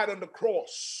who died on the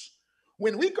cross.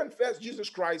 When we confess Jesus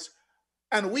Christ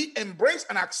and we embrace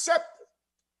and accept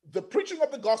the preaching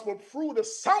of the gospel through the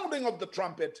sounding of the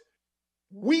trumpet,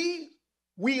 we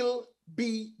will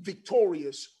be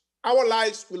victorious. Our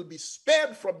lives will be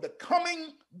spared from the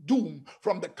coming doom,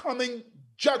 from the coming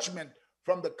judgment,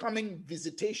 from the coming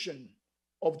visitation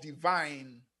of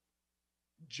divine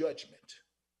judgment.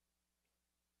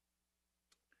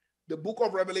 The book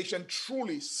of Revelation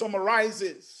truly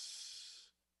summarizes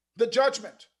the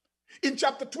judgment. In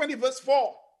chapter 20, verse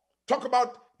 4, talk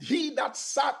about he that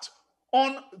sat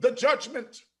on the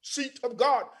judgment seat of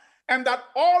God, and that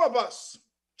all of us,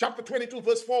 chapter 22,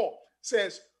 verse 4,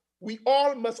 says, we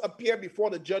all must appear before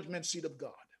the judgment seat of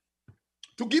God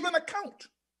to give an account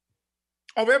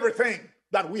of everything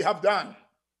that we have done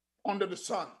under the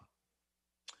sun.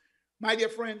 My dear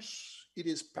friends, it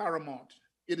is paramount.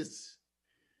 It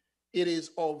is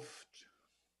of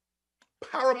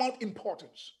paramount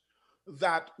importance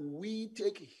that we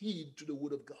take heed to the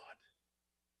word of God,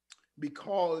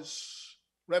 because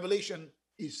Revelation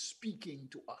is speaking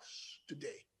to us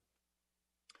today.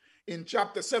 In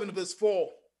chapter 7, verse 4,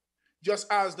 just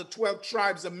as the 12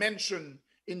 tribes are mentioned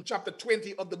in chapter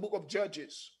 20 of the book of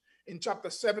Judges, in chapter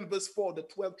 7, verse 4, the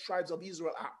 12 tribes of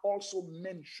Israel are also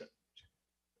mentioned.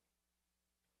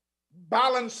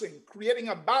 Balancing, creating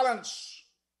a balance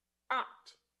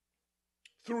act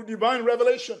through divine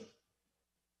revelation,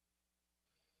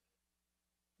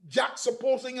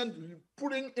 juxtaposing and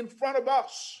putting in front of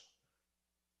us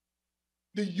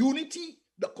the unity,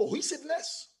 the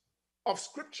cohesiveness of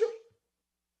Scripture.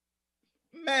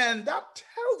 Man, that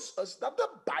tells us that the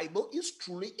Bible is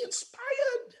truly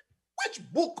inspired. Which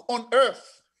book on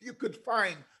earth you could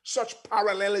find such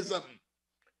parallelism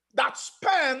that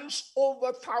spans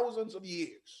over thousands of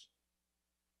years?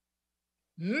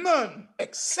 None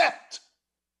except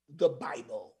the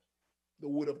Bible, the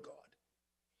Word of God.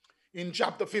 In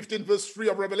chapter 15, verse 3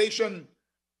 of Revelation,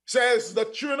 says the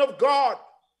children of God,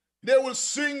 they will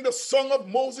sing the song of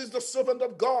Moses, the servant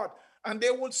of God, and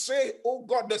they will say, oh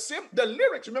God, the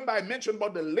lyrics, remember I mentioned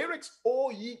about the lyrics,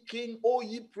 O ye king, O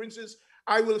ye princes,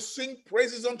 I will sing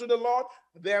praises unto the Lord.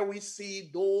 There we see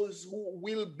those who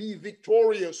will be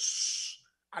victorious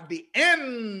at the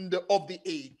end of the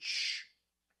age.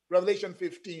 Revelation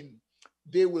 15,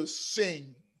 they will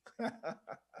sing.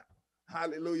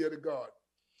 Hallelujah to God.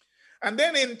 And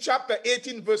then in chapter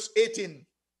 18, verse 18,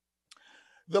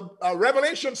 the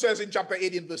Revelation says in chapter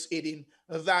 18, verse 18,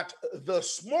 that the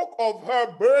smoke of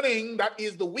her burning, that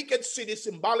is the wicked city,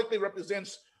 symbolically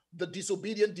represents the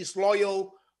disobedient,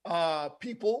 disloyal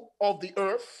people of the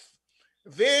earth.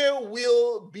 They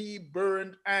will be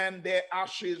burned and their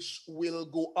ashes will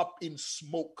go up in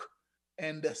smoke.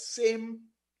 And the same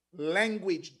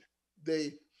language,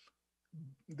 the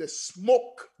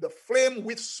smoke, the flame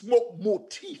with smoke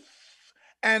motif,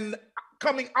 and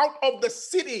coming out of the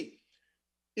city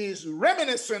is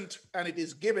reminiscent, and it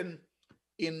is given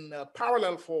in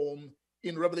parallel form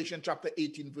in Revelation chapter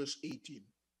 18, verse 18.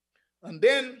 And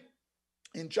then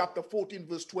in chapter 14,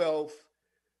 verse 12,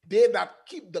 they that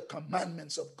keep the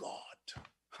commandments of God.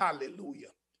 Hallelujah.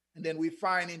 And then we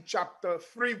find in chapter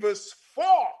 3, verse 4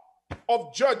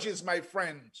 of Judges, my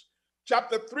friends.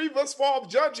 Chapter 3, verse 4 of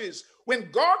Judges,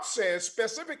 when God says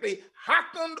specifically,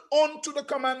 hearken unto the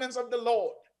commandments of the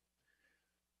Lord.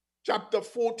 Chapter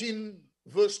 14,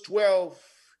 verse 12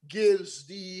 gives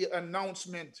the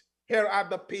announcement, here are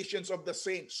the patience of the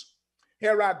saints.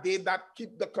 Here are they that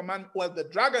keep the command. Well, the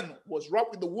dragon was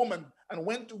wroth with the woman and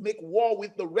went to make war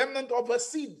with the remnant of her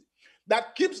seed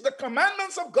that keeps the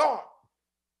commandments of God,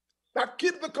 that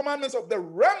keep the commandments of the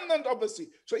remnant of the seed.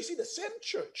 So you see, the same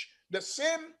church, the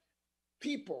same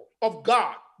people of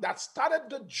God that started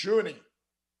the journey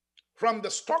from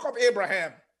the stock of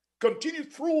Abraham,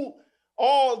 continued through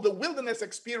all the wilderness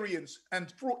experience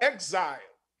and through exile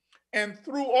and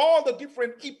through all the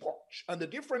different epochs and the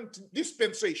different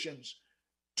dispensations.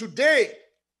 Today,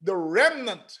 the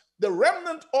remnant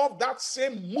of that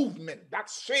same movement, that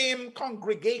same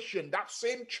congregation, that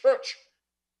same church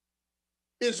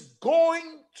is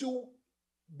going to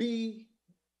be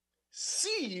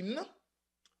seen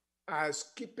as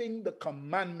keeping the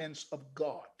commandments of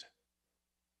God.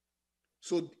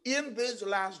 So in these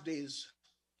last days,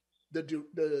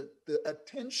 the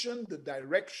attention, the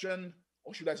direction,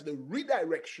 or should I say the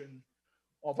redirection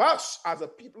of us as a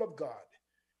people of God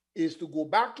is to go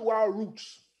back to our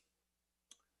roots.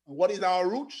 And what is our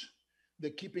roots? The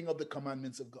keeping of the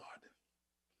commandments of God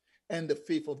and the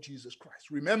faith of Jesus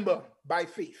Christ. Remember, by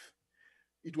faith,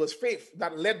 it was faith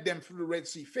that led them through the Red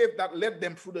Sea, faith that led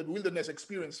them through the wilderness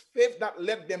experience, faith that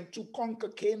led them to conquer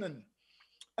Canaan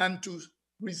and to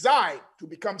reside, to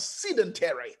become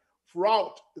sedentary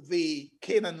throughout the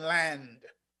Canaan land,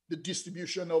 the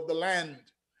distribution of the land.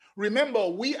 Remember,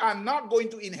 we are not going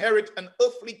to inherit an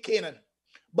earthly Canaan,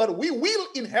 but we will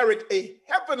inherit a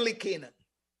heavenly Canaan.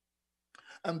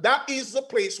 And that is the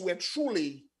place where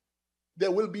truly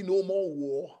there will be no more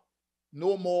war,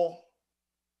 no more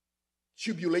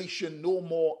tribulation, no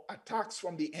more attacks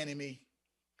from the enemy,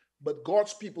 but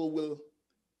God's people will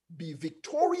be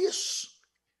victorious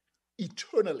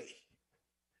eternally.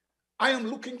 I am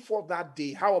looking for that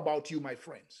day. How about you, my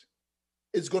friends?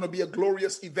 It's going to be a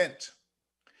glorious event.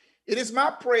 It is my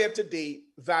prayer today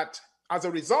that as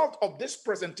a result of this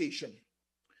presentation,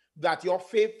 that your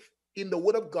faith in the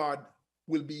Word of God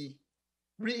will be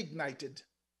reignited.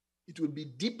 It will be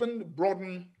deepened,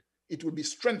 broadened, it will be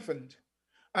strengthened,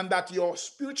 and that your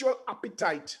spiritual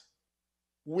appetite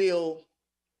will,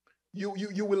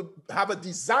 you will have a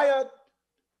desire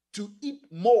to eat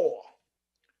more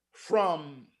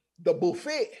from the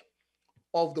buffet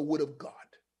of the Word of God.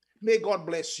 May God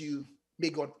bless you. May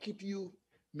God keep you.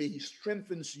 May He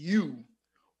strengthen you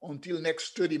until next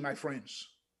study, my friends.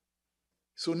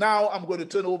 So now I'm going to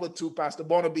turn over to Pastor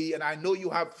Barnaby, and I know you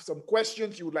have some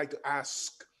questions you would like to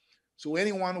ask. So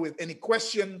anyone with any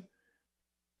question,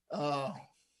 how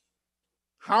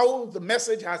the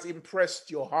message has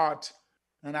impressed your heart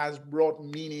and has brought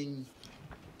meaning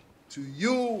to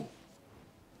you,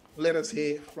 let us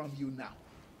hear from you now.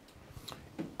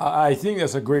 I think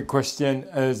that's a great question.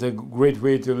 It's a great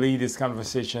way to lead this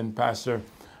conversation, Pastor.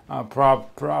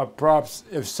 Perhaps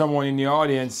if someone in the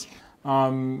audience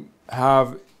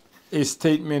have a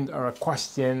statement or a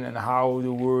question and how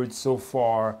the word so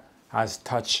far has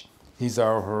touched his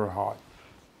or her heart.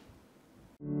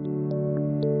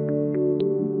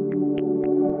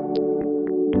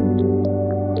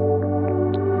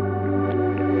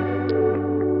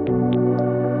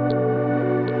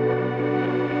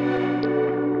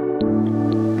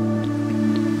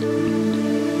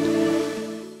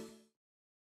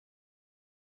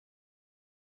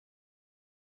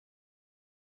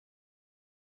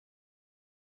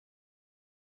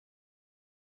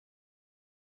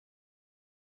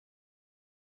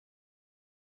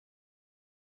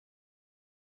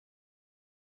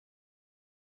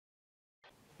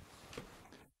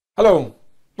 Hello,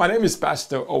 my name is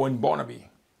Pastor Owen Barnaby,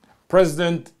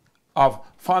 President of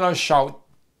Final Shout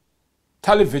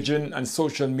television, and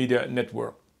social media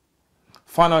network.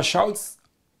 Final Shout's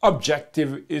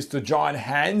objective is to join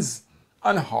hands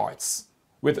and hearts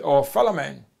with our fellow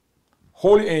men,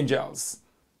 holy angels,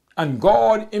 and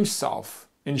God Himself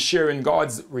in sharing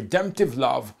God's redemptive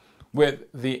love with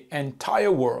the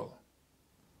entire world.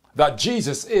 That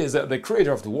Jesus is the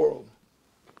creator of the world,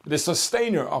 the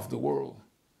sustainer of the world,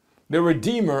 the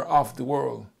redeemer of the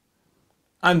world,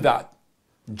 and that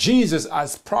Jesus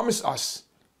has promised us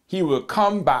He will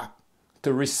come back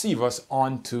to receive us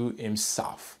unto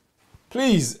Himself.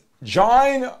 Please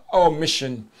join our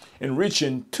mission in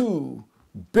reaching 2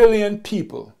 billion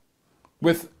people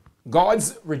with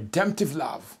God's redemptive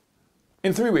love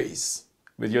in 3 ways: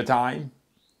 with your time,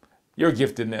 your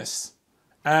giftedness,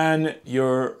 and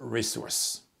your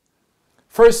resource.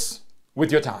 First,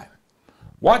 with your time.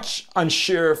 Watch and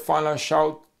share Final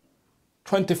Shout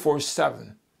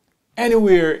 24/7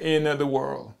 anywhere in the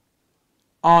world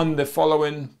on the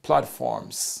following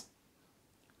platforms: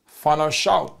 Final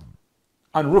Shout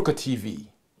on Ruka TV,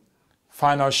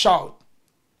 Final Shout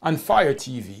on Fire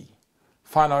TV,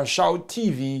 Final Shout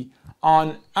TV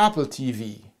on Apple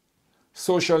TV,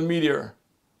 social media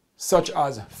such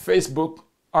as Facebook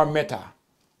or Meta,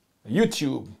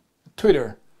 YouTube,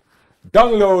 Twitter.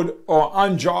 Download our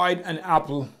Android and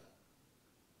Apple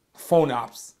phone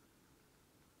apps.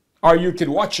 Or you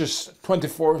can watch us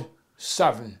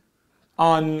 24/7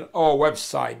 on our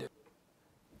website,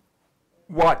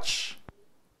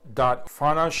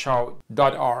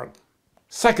 watch.finalshout.org.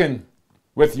 Second,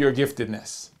 with your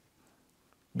giftedness.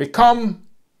 Become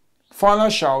Final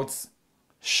Shout's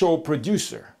show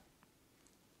producer,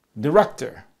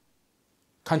 director,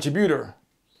 contributor,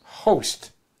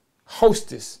 host,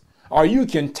 hostess, or you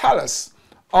can tell us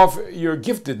of your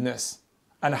giftedness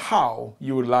and how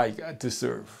you would like to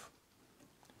serve.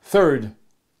 Third,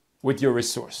 with your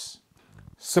resource.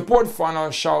 Support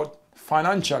Final Shout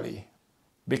financially.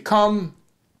 Become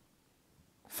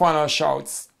Final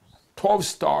Shout's 12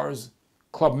 Stars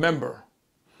Club member,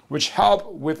 which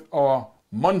help with our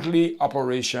monthly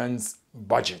operations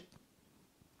budget.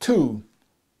 2.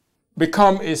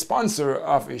 Become a sponsor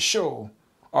of a show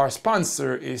or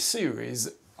sponsor a series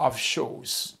of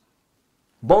shows.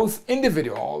 Both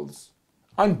individuals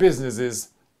and businesses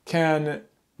can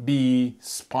be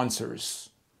sponsors.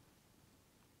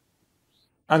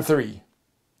 And 3.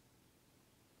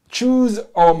 Choose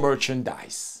our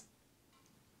merchandise.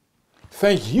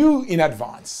 Thank you in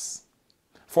advance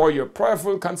for your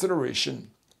prayerful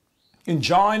consideration in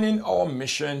joining our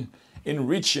mission in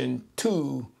reaching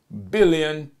 2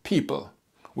 billion people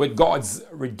with God's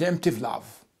redemptive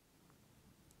love.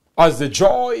 As the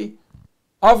joy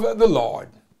of the Lord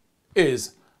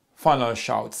is Final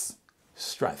Shout's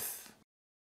strength.